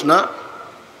বড় দোষ না।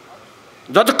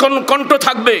 যতক্ষণ কণ্ঠ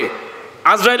থাকবে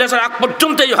আজরাইল আসার আগ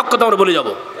পর্যন্ত এই হক কথা আমরা বলে যাব।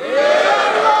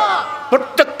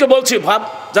 প্রত্যেককে বলছি, ভাব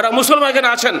যারা মুসলমান এখানে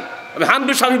আছেন, আমি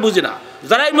হানবি সাহেব বুঝি না,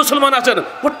 যারাই মুসলমান আছেন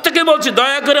প্রত্যেকে বলছি,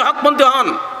 দয়া করে হকপন্থী হন,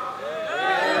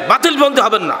 বাতিলপন্থী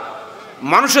হবেন না।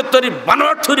 মানুষের তৈরি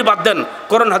বানোয়ার তৈরি বাদ দেন,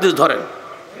 কোরআন হাদিস ধরেন।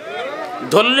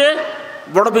 ধরলে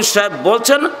বড় পীর সাহেব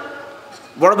বলছেন,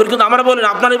 বড় পীর কিন্তু আমরা বলেন,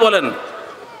 আপনারাই বলেন,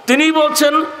 তিনি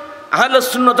বলছেন আহলে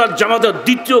সুন্নাত ওয়াল জামাতের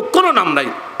দ্বিতীয় কোনো নাম নাই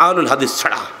আহলুল হাদিস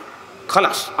ছাড়া,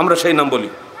 খালাস, আমরা সেই নাম বলি।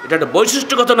 এটা একটা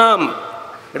বৈশিষ্ট্যগত নাম,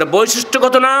 এটা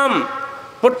বৈশিষ্ট্যগত নাম।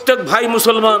 প্রত্যেক ভাই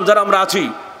মুসলমান যারা আমরা আছি,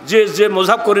 যে যে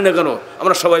মযহাব করি না কেন,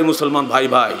 আমরা সবাই মুসলমান ভাই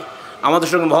ভাই, আমাদের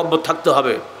সঙ্গে মহব্বত থাকতে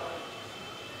হবে।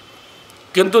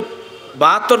 কিন্তু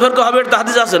 72 ফেরকা হবে, এটা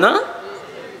হাদিস আছে না?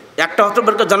 একটা হতে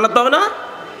ফেরকা জান্নাত পাবে না,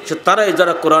 সে তারাই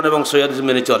যারা কোরআন এবং সহিহ হাদিস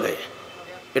মেনে চলে।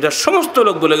 এটা সমস্ত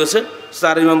লোক বলে গেছে,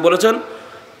 স্যার ইমাম বলেছেন,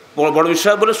 বড়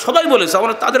বিষয় বলে সবাই বলেছে,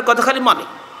 আমরা তাদের কথা খালি মানি।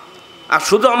 আর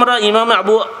শুধু আমরা ইমামে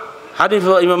আবু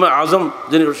হানিফা, ইমামে আজম,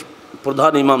 যিনি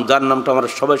প্রধান ইমাম, যার নামটা আমরা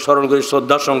সবাই স্মরণ করি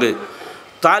শ্রদ্ধার সঙ্গে,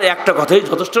 তার একটা কথাই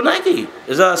যথেষ্ট নয় কি?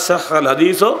 ইজা সাহাল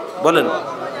হাদিস, বলেন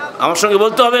আমার সঙ্গে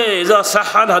বলতে হবে, ইজা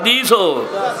সাহাল হাদিস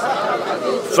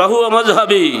ফাহুয়া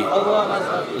মাযহাবি।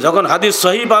 যখন হাদিস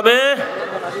সহিহ পাবে,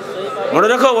 মনে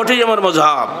রাখো ওটাই আমার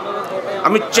মযহাব।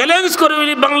 আমি চ্যালেঞ্জ করে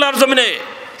বলি, বাংলার জমিনে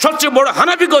সবচেয়ে বড়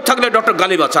হানাফি কেউ থাকলে ডক্টর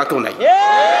গালিব আছে, আর কেউ নাই।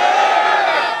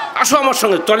 আসো আমার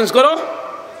সঙ্গে চ্যালেঞ্জ করো,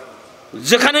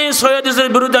 যেখানে সহিহ হাদিসের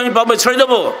বিরুদ্ধে আমি পাবো ছেড়ে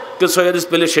দেবো, কিন্তু সহিহ হাদিস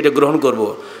পেলে সেটা গ্রহণ করব।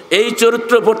 এই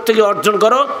চরিত্র প্রত্যেকে অর্জন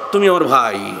করো, তুমি আমার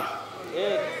ভাই।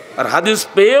 আর হাদিস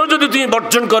পেয়েও যদি তুমি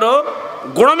বর্জন করো,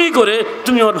 গোড়ামি করে,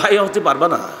 তুমি আমার ভাই হতে পারবা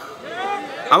না।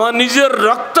 আমার নিজের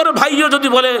রক্তের ভাইও যদি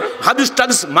বলে হাদিস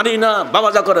টাদিস মানি না, বাবা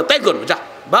যা করে তাই করবে, যা,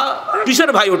 বা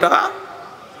কিসের ভাই ওটা?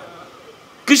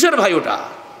 কিসের ভাই ওটা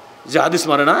যে হাদিস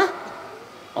মানে না?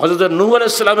 হযরত নূহ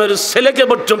আলাইহিস সালামের ছেলেকে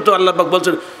পর্যন্ত আল্লাহ পাক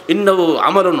বলছেন, ইন্নাহু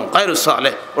আমালুন গায়রু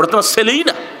সালেহ, ওটা তোমার ছেলেই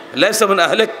না, লাইসা মিন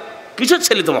আহলিক। কিসের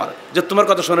ছেলে তোমার যে তোমার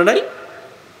কথা শোনে নাই?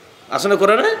 আসলে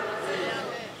করে না?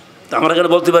 তা আমরা কেন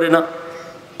বলতে পারি না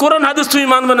কোরআন হাদিস তুমি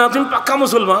মানবে না? তুমি পাক্কা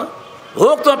মুসলমান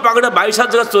হোক, তোমার পাগড়িটা 22 হাত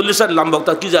জায়গায় 40 হাত লম্বা,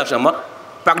 তা কী যায় আসে? আমার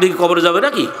পাগড়ি কি কবরে যাবে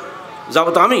নাকি? যাবো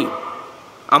তো আমি,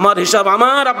 আমার হিসাব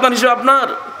আমার, আপনার হিসাব আপনার।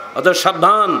 অর্থাৎ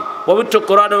সাবধান, পবিত্র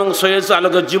কোরআন এবং সহিহ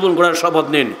আলোকের জীবন গড়ার শপথ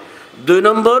নিন। 2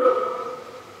 নম্বর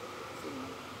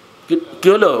কি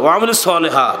হলো? ওয়ামিলুস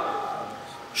সালিহাত,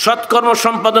 সৎকর্ম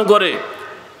সম্পাদন করে।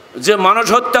 যে মানুষ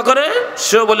হত্যা করে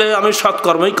সেও বলে আমি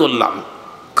সৎকর্মই করলাম।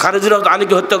 খারেজির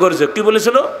আলীকে হত্যা করেছে, কি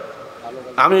বলেছিল?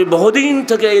 আমি বহুদিন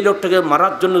থেকে এই লোকটাকে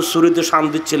মারার জন্য ছুরিতে শান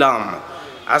দিচ্ছিলাম,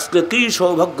 আজকে কি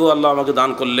সৌভাগ্য আল্লাহ আমাকে দান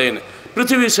করলেন,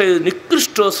 পৃথিবীর সেই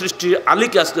নিকৃষ্ট সৃষ্টি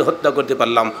আলীকে আজকে হত্যা করতে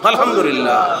পারলাম,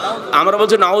 আলহামদুলিল্লাহ। আমরা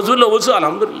বলছি নাউজুবিল্লাহ, বলছি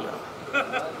আলহামদুলিল্লাহ।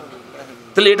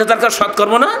 তাহলে এটা তার কাছে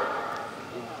সৎকর্ম না?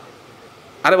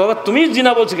 আরে বাবা তুমি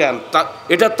জিনা বলছো কেন?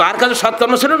 এটা তার কাছে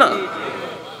সৎকর্ম ছিল না?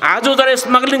 আজও যারা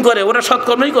স্মাগলিং করে ওরা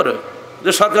সৎকর্মই করে,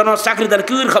 যে সরকার আমার চাকরি দেয়,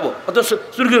 কিউর খাবো, অত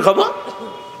চুরকির খাবো,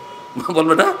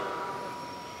 বলবে না?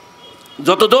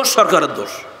 যত দোষ সরকারের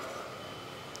দোষ।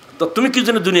 তো তুমি কি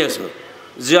জন্য দুনিয়া আছো?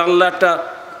 যে আল্লাহ একটা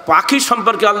পাখি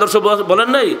সম্পর্কে আল্লাহ বলেন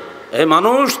নাই, এই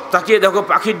মানুষ তাকিয়ে দেখো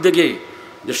পাখির দিকে,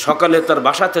 যে সকালে তার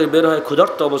বাসা থেকে বের হয়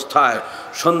ক্ষুধার্ত অবস্থায়,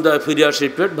 সন্ধ্যায় ফিরে আসে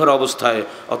পেট ভরা অবস্থায়।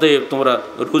 অতএব তোমরা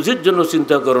রুজির জন্য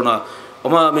চিন্তা করো না।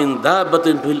 ওমা মিন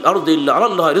দাব্বাতিন ফিল আরদি ইল্লা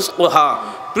আলাল্লাহি রিজকুহা,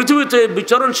 পৃথিবীতে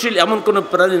বিচরণশীল এমন কোনো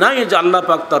প্রাণী নাই যে আল্লাহ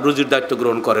পাক তার রুজির দায়িত্ব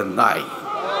গ্রহণ করেন নাই।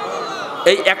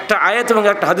 এই একটা আয়াত এবং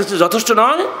একটা হাদিসে যথেষ্ট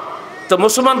নয়? তো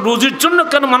মুসলমান রুজির জন্য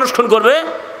কেন মানুষ খুন করবে?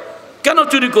 কেন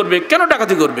চুরি করবে, কেন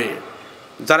ডাকাতি করবে?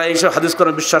 যারা এইসব হাদিস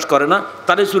কোরআন বিশ্বাস করে না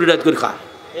তারাই চুরি ডাকাতি করে খায়।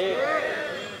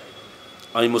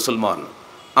 আমি মুসলমান,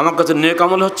 আমার কাছে নেক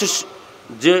আমল হচ্ছে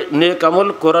যে নেক আমল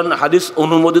কোরআন হাদিস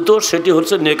অনুমোদিত, সেটি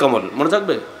হচ্ছে নেক আমল। মনে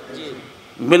থাকবে,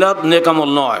 মিলাদ নেক আমল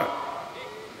নয়,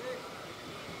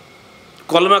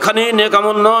 কলমাখানি নেক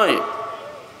আমল নয়,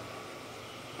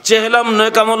 চেহলাম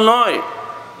নেক আমল নয়।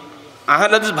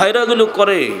 আহলে হাদিস ভাইরা এগুলো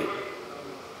করে,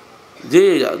 যে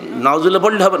নাউজুবিল্লাহ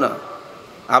বললে হবে না।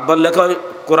 আব্বার লেখা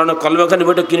কোরআনে কলমাখানি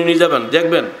বইটা কিনে নিয়ে যাবেন,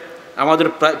 দেখবেন আমাদের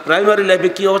প্রাইমারি লাইফে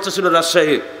কী অবস্থা ছিল।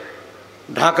 রাজশাহী,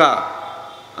 ঢাকা,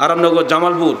 আরামনগর,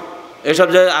 জামালপুর এসব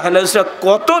জায়গায় আহলে হাদিসরা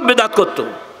কত বেদাত করত।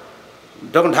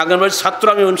 যখন ঢাকা ইউনিভার্সিটির ছাত্র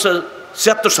আমি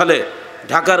 1976 সালে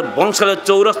ঢাকার বংশালের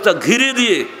চৌরাস্তা ঘিরে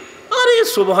দিয়ে, আরে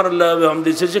সুবহানাল্লাহ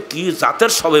দিচ্ছে যে কি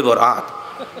জাতের সবে বরাত,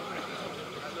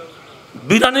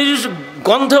 বিরিয়ানির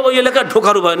গন্ধে ওই এলাকায়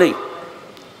ঢোকার উপায় নেই।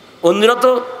 অন্যরা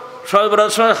তো সবে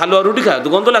বরাতের সময় হালুয়া রুটি খায়,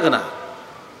 গন্ধ লাগে না।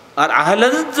 আর আহলে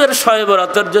হাদিসদের সবে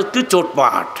বরাতের যে কি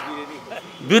চোটপাট,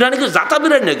 বিরিয়ানিকে জাতা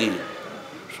বিরিয়ানি নাকি,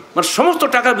 মানে সমস্ত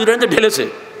টাকা বিরিয়ানিতে ঢেলেছে,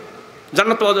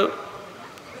 জান্নাত পাওয়া যাবে।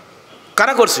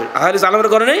 কারা করছে? আহলে হাদিস আলেমরা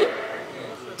করে নেই।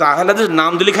 তা আহলে হাদিস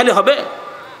নাম দিলে খালি হবে,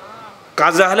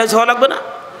 কাজে আহলে হাদিস হওয়া লাগবে না?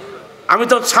 আমি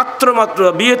তো ছাত্র মাত্র,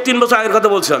 বিয়ের 3 বছর আগের কথা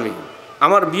বলছি আমি,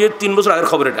 আমার বিয়ের 3 বছর আগের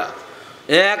খবর এটা।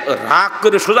 এক রাগ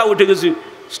করে সোজা উঠে গেছি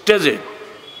স্টেজে,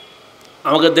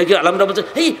 আমাকে দেখে আলমরা বলছে,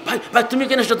 এই ভাই ভাই তুমি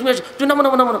কেন এসছো, তুমি এসো, তুই না না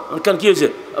না, কেন কী হয়েছে?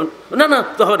 না না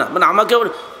তো হবে না, মানে আমাকে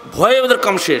ভয়ে ওদের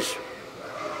কাম শেষ।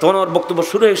 তখন আমার বক্তব্য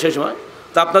শুরু হয়ে সেই সময়,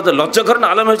 তা আপনাদের লজ্জা করেন,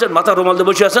 আলেম হয়েছেন, মাথা রুমাল দিয়ে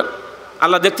বসে আছেন,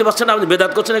 আল্লাহ দেখতে পাচ্ছেন না, আপনি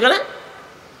বেদাত করছেন এখানে।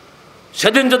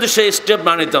 সেদিন যদি সেই স্টেপ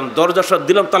না নিতাম, দরজা সব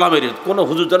দিলাম তালা মেরে, কোনো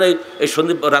হুজুর যেন এই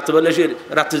সন্দীপ রাত্রিবেলা এসে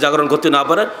রাত্রি জাগরণ করতে না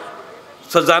পারে,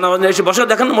 সব জানাবাজ এসে বসে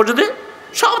দেখেন মসজিদে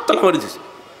সব তালা মেরে দিয়েছে,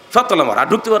 সব তালা মার, আর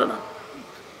ঢুকতে পারে না।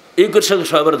 এই করে সে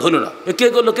সবাই ধরল না, কে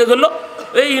করলো কে করলো,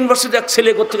 এই ইউনিভার্সিটি এক ছেলে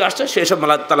কোথেকে আসছে, সে সব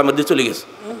মালা তালা মেরে দিয়ে চলে গেছে।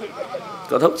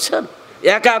 কথা বলছেন,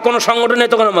 একা কোনো সংগঠন নেই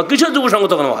তখন আমার, কিসের যুব সংঘ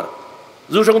তখন আমার,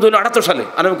 যুব সংঘ হইল 78 সালে,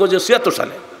 আর আমি করছি 76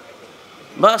 সালে।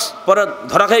 বাস পরে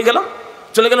ধরা খাই গেলাম,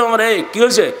 চলে গেলাম। আমার এই কী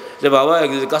হয়েছে, যে বাবা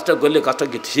কাজটা করলে কাজটা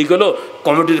কি ঠিক হলো,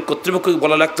 কমিটির কর্তৃপক্ষকে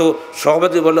বলা লাগতো,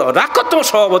 সভাপতি বললো রাগ করতো,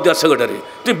 সভাপতি আর সেক্রেটারি,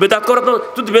 তুই বেদাত করো তো,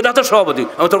 তুই বেদাতের সভাপতি,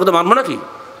 আমি তোর কথা মানবো নাকি?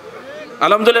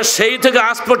 আলহামদুলিল্লাহ সেই থেকে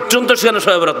আজ পর্যন্ত সেখানে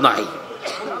সবে বরাত নাই।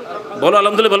 বলো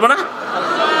আলহামদুলিল্লাহ, বলবো না?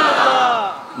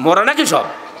 মরা নাকি সব?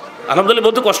 আলহামদুলিল্লাহ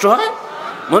বলতে কষ্ট হয়।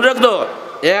 মনে রাখতো,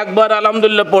 একবার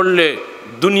আলহামদুলিল্লাহ পড়লে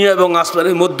দুনিয়া এবং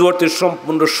আসমানের মধ্যবর্তী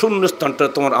সম্পূর্ণ শূন্য স্থানটা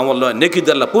তোমার আমল নয়, নেকি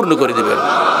দিয়ে আল্লাহ পূর্ণ করে দেবেন।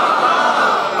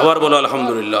 আবার বলো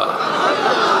আলহামদুলিল্লাহ।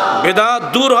 বেদাত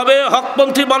দূর হবে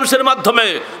হকপন্থী মানুষের মাধ্যমে,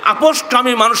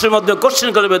 আপোষকামী মানুষের মধ্যে কোশ্চেন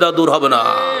করে বেদাত দূর হবে না।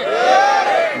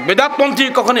 বেদাতপন্থী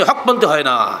কখনই হকপন্থী হয়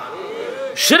না,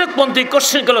 শিরকপন্থী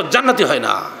কোশ্চেন করলে জান্নাতি হয়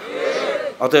না।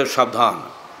 অতএব সাবধান।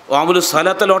 ও আমলুস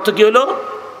সালাতের অর্থ কী হলো?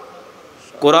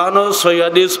 কোরআন ও সহিহ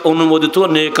হাদিস অনুমোদিত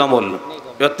নেক আমল।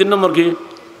 এর 3 নম্বর কি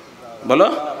বলো?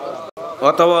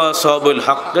 অথবা সবিল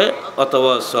হককে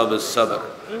অথবা সবিল সবর,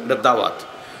 এটা দাওয়াত।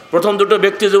 প্রথম দুটো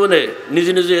ব্যক্তি জীবনে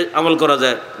নিজে নিজে আমল করা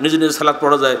যায়, নিজে নিজে সালাত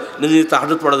পড়া যায়, নিজে নিজে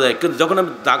তাহাজ্জুদ পড়া যায়, কিন্তু যখন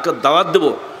আমি দাওয়াত দেবো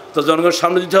তো জনগণের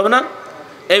সামনে দিতে হবে না।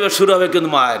 এইবার শুরু হবে কিন্তু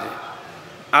মায়ের।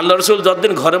 আল্লাহ রসুল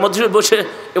যতদিন ঘরের মধ্যে বসে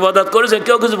ইবাদত করেছে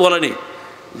কেউ কিছু বলেনি,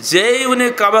 যেই উনি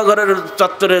কাবা ঘরের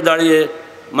চত্বরে দাঁড়িয়ে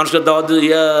মানুষকে দাওয়াত দিয়ে,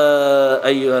 ইয়া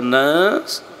আইয়ুহান নাস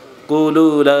কুলু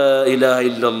লা ইলাহা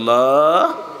ইল্লাল্লাহ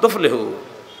তুফলিহু,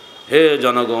 হে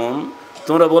জনগণ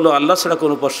তোমরা বলো আল্লাহ ছাড়া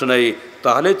কোনো উপাস্য নেই,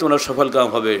 তাহলেই তোমরা সফল কাম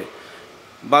হবে।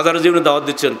 বাজারে জীবনে দাওয়াত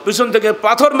দিচ্ছেন, পিছন থেকে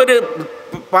পাথর মেরে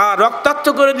পা রক্তাক্ত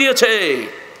করে দিয়েছে।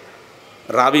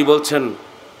 রাবি বলছেন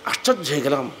আশ্চর্য হয়ে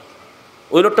গেলাম।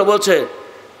 ওই লোকটা বলছে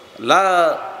লা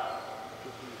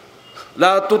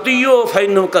লা তুতিয়ু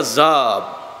ফাইন্নাহু কাজ্জাব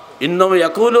ইন্নাহু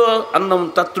ইয়াকুলু আন্নাহুম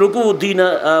তাতরুকু দীনা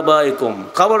আবাইকুম।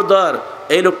 খবরদার,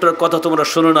 এই লোকটার কথা তোমরা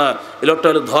শোনো না, এই লোকটা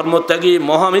হলো ধর্মত্যাগী,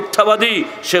 মহামিথ্যাবাদী।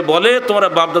 সে বলে তোমরা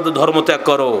বাপদাদার ধর্মত্যাগ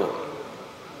করো।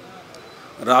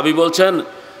 রাবি বলছেন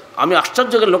আমি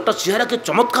আশ্চর্য গেল, লোকটা চেহারাকে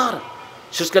চমৎকার।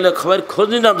 শেষকালে খবর খোঁজ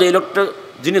নিলাম যে এই লোকটা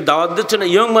যিনি দাওয়াত দিচ্ছেন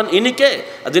ইয়ং ম্যান ইনিকে,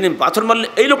 আর যিনি পাথর মারলেন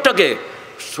এই লোকটাকে।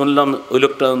 শুনলাম ওই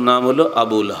লোকটার নাম হলো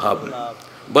আবু লাহাব।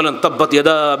 বলেন তাব্বাত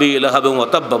ইয়াদা আবি লাহাব ওয়া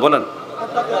তাব্বা, বলেন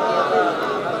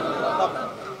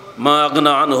মা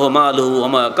আগনা আনহু মালুহু ওয়া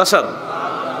মা কাসাব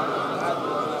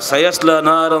সায়াসলা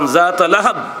নারান যাতা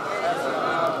লাহাব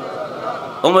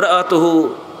ইমরাআতুহু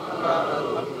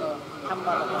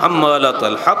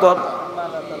হাম্মালাতাল হাতাব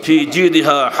ফি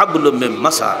জিদিহা হাবলুম মিন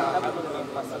মাসা।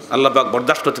 আল্লাহ পাক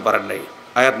বরদাস্ত করতে পারেন নাই,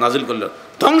 আয়াত নাজিল করল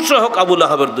ধ্বংস হোক আবু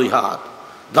লাহাবের 2 হাত,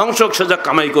 ধ্বংস হোক সে যা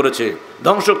কামাই করেছে,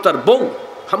 ধ্বংস হোক তার বউ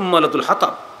হাম্মালাতুল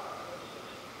হাতাব।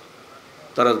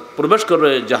 তারা প্রবেশ করবে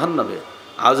জাহান্নামে।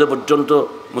 আজ পর্যন্ত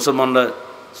মুসলমানরা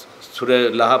সূরা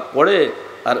লাহাব পড়ে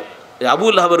আর আবু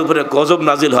লাহাবের উপরে গজব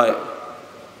নাজিল হয়,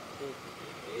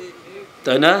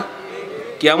 তাই না?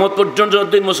 কিয়ামত পর্যন্ত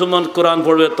যতদিন মুসলমান কোরআন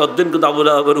পড়বে ততদিন কিন্তু আবু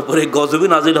লাহাবের উপরে গজবই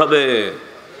নাজিল হবে।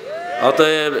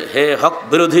 অতএব হে হক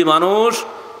বিরোধী মানুষ,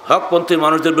 হকপন্থী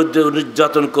মানুষদের বিরুদ্ধে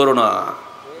নির্যাতন করো না।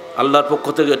 আল্লাহর পক্ষ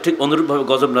থেকে ঠিক অনুরূপভাবে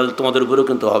গজব নাজিল তোমাদের উপরেও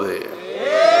কিন্তু হবে।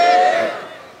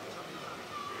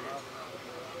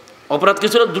 অপরাধ কি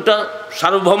ছিল? দুটা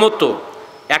সার্বভৌমত্ব।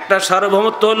 একটা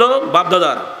সার্বভৌমত্ব হলো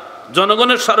বাপদাদার,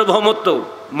 জনগণের সার্বভৌমত্ব,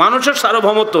 মানুষের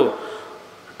সার্বভৌমত্ব।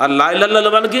 আর লা ইলাহা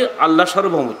ইল্লাল্লাহ মানে কি? আল্লাহর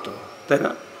সার্বভৌমত্ব, তাই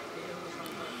না?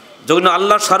 যখন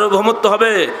আল্লাহর সার্বভৌমত্ব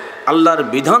হবে, আল্লাহর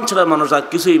বিধান ছাড়া মানুষ আর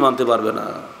কিছুই মানতে পারবে না।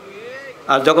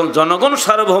 আর যখন জনগণ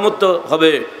সার্বভৌমত্ব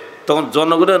হবে, তখন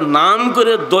জনগণের নাম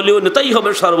করে দলীয় নেতাই হবে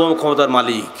সার্বভৌম ক্ষমতার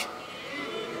মালিক।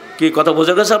 কি কথা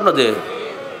বোঝা গেছে আপনাদের?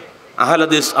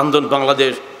 আহলেহাদিস আন্দোলন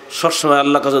বাংলাদেশ সবসময়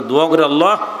আল্লাহর কাছে দোয়া করে,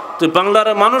 আল্লাহ তুই বাংলার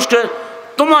মানুষকে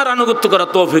তোমার আনুগত্য করার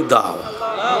তৌফিক দাও।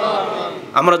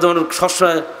 আমরা যেমন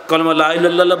সবসময় কালেমা লা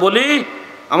ইলাহা ইল্লাল্লাহ বলি,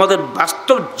 আমাদের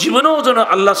বাস্তব জীবনেও যেন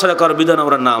আল্লাহ ছাড়া কারো বিধান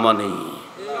আমরা না মানি।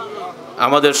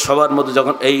 আমাদের সবার মধ্যে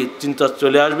যখন এই চিন্তা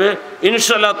চলে আসবে,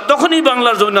 ইনশাআল্লাহ তখনই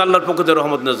বাংলার জমিনে আল্লাহর পক্ষ থেকে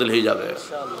রহমত নাজিল হয়ে যাবে।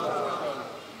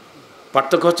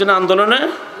 পার্থক্য হচ্ছে না আন্দোলনে?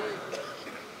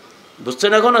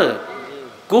 বুঝছেন? এখন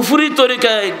কুফরি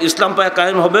তরিকায় ইসলাম পায়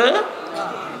কায়েম হবে,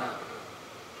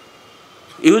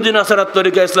 ইহুদি নাসারার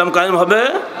তরিকায় ইসলাম কায়েম হবে।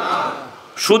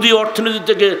 সুদী অর্থনীতি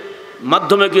থেকে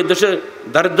মাধ্যমে কি দেশে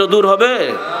দারিদ্র্য দূর হবে?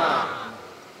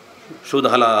 সুদ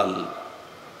হালাল।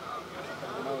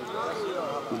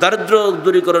 দারিদ্র্য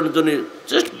দূরীকরণের জন্য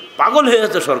পাগল হয়ে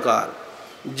আছে সরকার,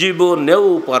 জীবনেও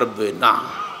পারবে না,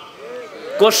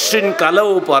 কশ্চিন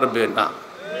কালেও পারবে না।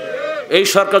 এই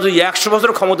সরকার যদি 100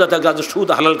 বছর ক্ষমতা থাকে, আজ সুদ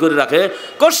হালাল করে রাখে,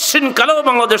 কশ্চিন কালেও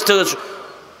বাংলাদেশ থেকে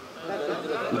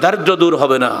দারিদ্র্য দূর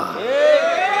হবে না,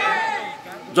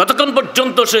 যতক্ষণ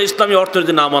পর্যন্ত সে ইসলামী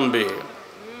অর্থনীতি না মানবে।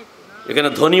 এখানে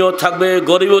ধনীও থাকবে,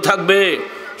 গরিবও থাকবে,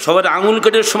 সবার আঙুল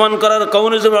কেটে সমান করার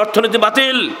কমিউনিজমের অর্থনীতি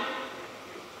বাতিল।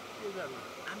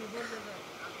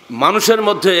 মানুষের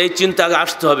মধ্যে এই চিন্তা আগে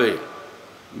আসতে হবে।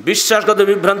 বিশ্বাসগত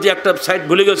বিভ্রান্তি একটা সাইড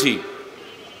ভুলে গেছি।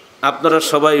 আপনারা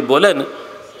সবাই বলেন,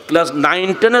 ক্লাস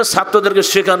 9-10 ছাত্রদেরকে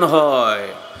শেখানো হয়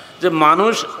যে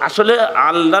মানুষ আসলে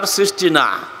আল্লাহর সৃষ্টি না,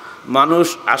 মানুষ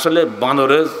আসলে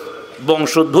বানরের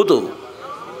বংশোদ্ভূত।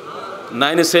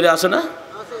 9-এর ছেলে আছে না?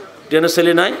 10-এর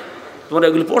ছেলে নাই? তোমরা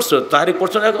এগুলি পড়ছো? তাহরিক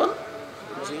পড়ছো না? এখন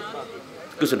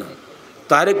কিছু না,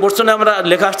 তাহরিক পড়ছো না? আমরা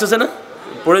লেখা আসতেছে না?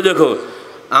 পড়ে দেখো।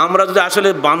 আমরা যদি আসলে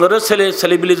বান্দরের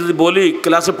ছেলেপিলি যদি বলি,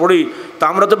 ক্লাসে পড়ি, তা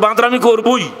আমরা তো বাঁদরামি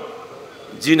করবই।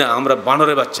 জি না, আমরা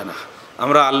বানরের বাচ্চা না,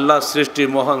 আমরা আল্লাহ সৃষ্টি,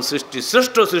 মহান সৃষ্টি,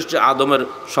 শ্রেষ্ঠ সৃষ্টি আদমের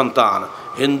সন্তান।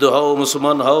 হিন্দু হও,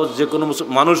 মুসলমান হও, যে কোনো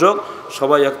মানুষ হোক,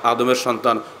 সবাই এক আদমের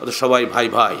সন্তান, সবাই ভাই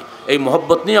ভাই। এই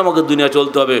মহব্বত নিয়ে আমাকে দুনিয়া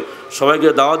চলতে হবে, সবাইকে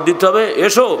দাওয়াত দিতে হবে,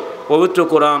 এসো পবিত্র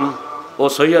কোরআন ও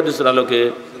সহিহ হাদিসের আলোকে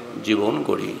জীবন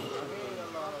গড়ি।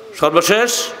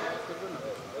 সর্বশেষ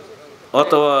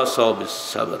অথবা সবিস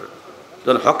সাবর,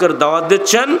 যখন হকের দাওয়াত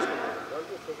দিচ্ছেন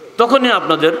তখনই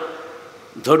আপনাদের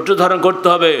ধৈর্য ধারণ করতে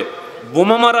হবে।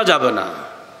 বোমা মারা যাবে না,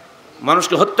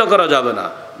 মানুষকে হত্যা করা যাবে না,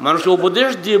 মানুষকে উপদেশ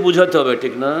দিয়ে বুঝাতে হবে,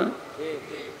 ঠিক না?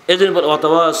 এই জন্য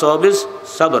অথবা সবিস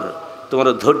সাবর,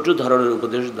 তোমরা ধৈর্য ধারণের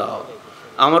উপদেশ দাও।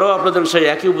 আমরাও আপনাদের সেই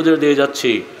একই উপদেশ দিয়ে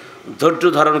যাচ্ছি, ধৈর্য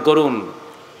ধারণ করুন।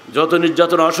 যত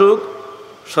নির্যাতন আসুক,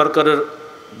 সরকারের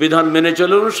বিধান মেনে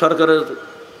চলুন। সরকারের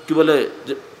কি বলে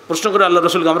প্রশ্ন করে আল্লাহ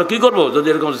রসুলকে, আমরা কী করবো যদি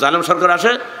এরকম জালেম সরকার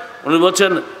আসে? উনি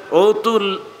বলছেন, ওতুল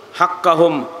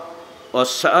হাক্কাহুম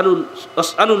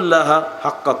আসআলুল্লাহ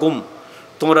হাক্কাকুম,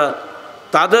 তোমরা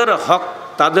তাদের হক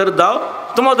তাদের দাও,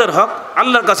 তোমাদের হক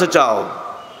আল্লাহর কাছে চাও।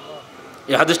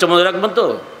 এই হাদিসটা মনে রাখবেন তো।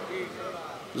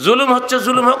 জুলুম হচ্ছে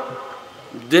জুলুম হোক,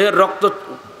 দেহের রক্ত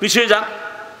পিছিয়ে যাক,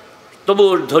 তবু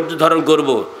ধৈর্য ধারণ করব,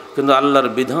 কিন্তু আল্লাহর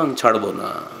বিধান ছাড়ব না,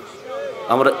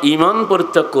 আমরা ঈমান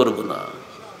পরিত্যাগ করব না।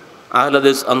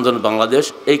 আহলেহাদিস আন্দোলন বাংলাদেশ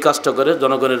এই কাজটা করে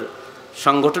জনগণের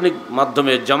সাংগঠনিক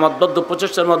মাধ্যমে জামাতবদ্ধ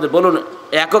প্রচেষ্টার মধ্যে। বলুন,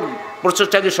 একক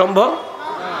প্রচেষ্টা কি সম্ভব?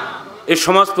 এই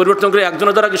সমাজ পরিবর্তন করে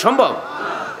একজনের দ্বারা কি সম্ভব?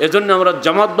 এজন্য আমরা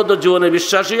জামাতবদ্ধ জীবনে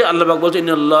বিশ্বাসী। আল্লাহ পাক বলছেন,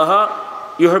 ইন্নাল্লাহা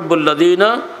ইউহিব্বুল্লাযীনা,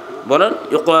 বলেন,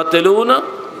 ইউকাতিলুনা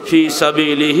ফি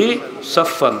সাবিলিহি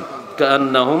সাফফান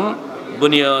কাআন্নাহুম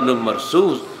বুনিয়ানুম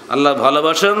মারসুস। আল্লাহ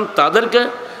ভালোবাসেন তাদেরকে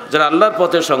যারা আল্লাহর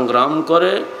পথে সংগ্রাম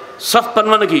করে। সাফফান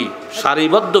মানে কি?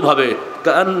 সারিবদ্ধভাবে।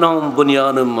 কাআন্নাহুম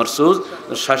বুনিয়ানুম মারসুস,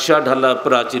 শাসা ঢালা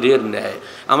প্রাচীরের ন্যায়।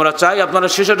 আমরা চাই আপনারা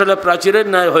শাসা ঢালা প্রাচীরের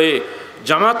ন্যায় হয়ে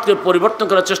জামাতকে পরিবর্তন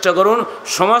করার চেষ্টা করুন,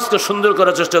 সমাজকে সুন্দর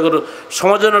করার চেষ্টা করুন।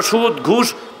 সমাজে যেন সুদ, ঘুষ,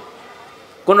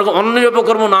 কোনো অন্যায়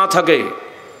অপকর্ম না থাকে,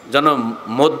 যেন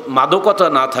মাদকতা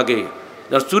না থাকে,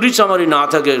 যারা চুরি চামারি না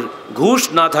থাকে, ঘুষ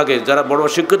না থাকে, যারা বড়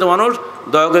শিক্ষিত মানুষ,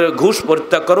 দয়া করে ঘুষ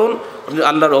পরিত্যাগ করুন, আপনি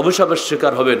আল্লাহর অভিশাপের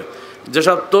শিকার হবেন।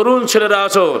 যেসব তরুণ ছেলেরা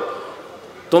আছো,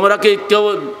 তোমরা কি কেউ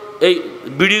এই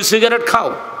বিড়ি সিগারেট খাও?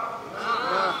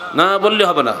 না বললে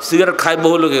হবে না, সিগারেট খায়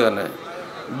বহু লোক এখানে।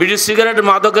 বিড়ি সিগারেট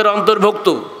মাদকের অন্তর্ভুক্ত।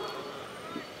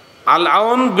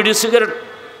 আল-আওন বিড়ি সিগারেট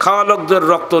খাওয়া লোকদের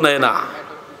রক্ত নেয় না,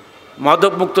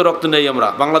 মাদক মুক্ত রক্ত নেই। আমরা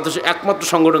বাংলাদেশে একমাত্র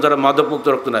সংগঠন যারা মাদক মুক্ত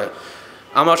রক্ত নেয়।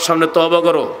 আমার সামনে তওবা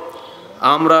করো,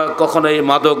 আমরা কখনোই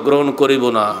মাদক গ্রহণ করিব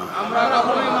না,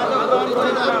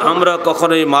 আমরা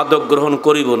কখনোই মাদক গ্রহণ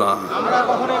করিব না,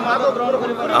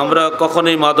 আমরা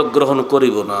কখনোই মাদক গ্রহণ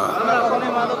করিব না,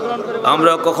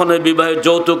 আমরা কখনোই বিবাহের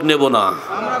যৌতুক নেব না,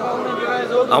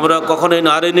 আমরা কখনোই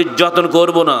নারী নির্যাতন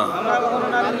করব না,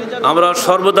 আমরা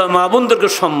সর্বদা মা বোনদেরকে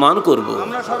সম্মান করব।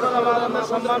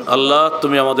 আল্লাহ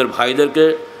তুমি আমাদের ভাইদেরকে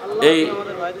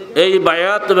এই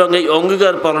বায়াত এবং এই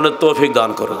অঙ্গীকার পালনের তৌফিক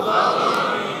দান করো।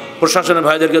 প্রশাসনের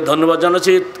ভাইদেরকে ধন্যবাদ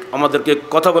জানাচ্ছি আমাদেরকে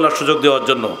কথা বলার সুযোগ দেওয়ার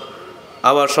জন্য।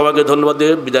 আবার সবাইকে ধন্যবাদ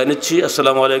দিয়ে বিদায় নিচ্ছি।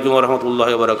 আসসালামু আলাইকুম ওয়া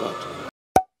রাহমাতুল্লাহি ওয়া বারাকাতুহু।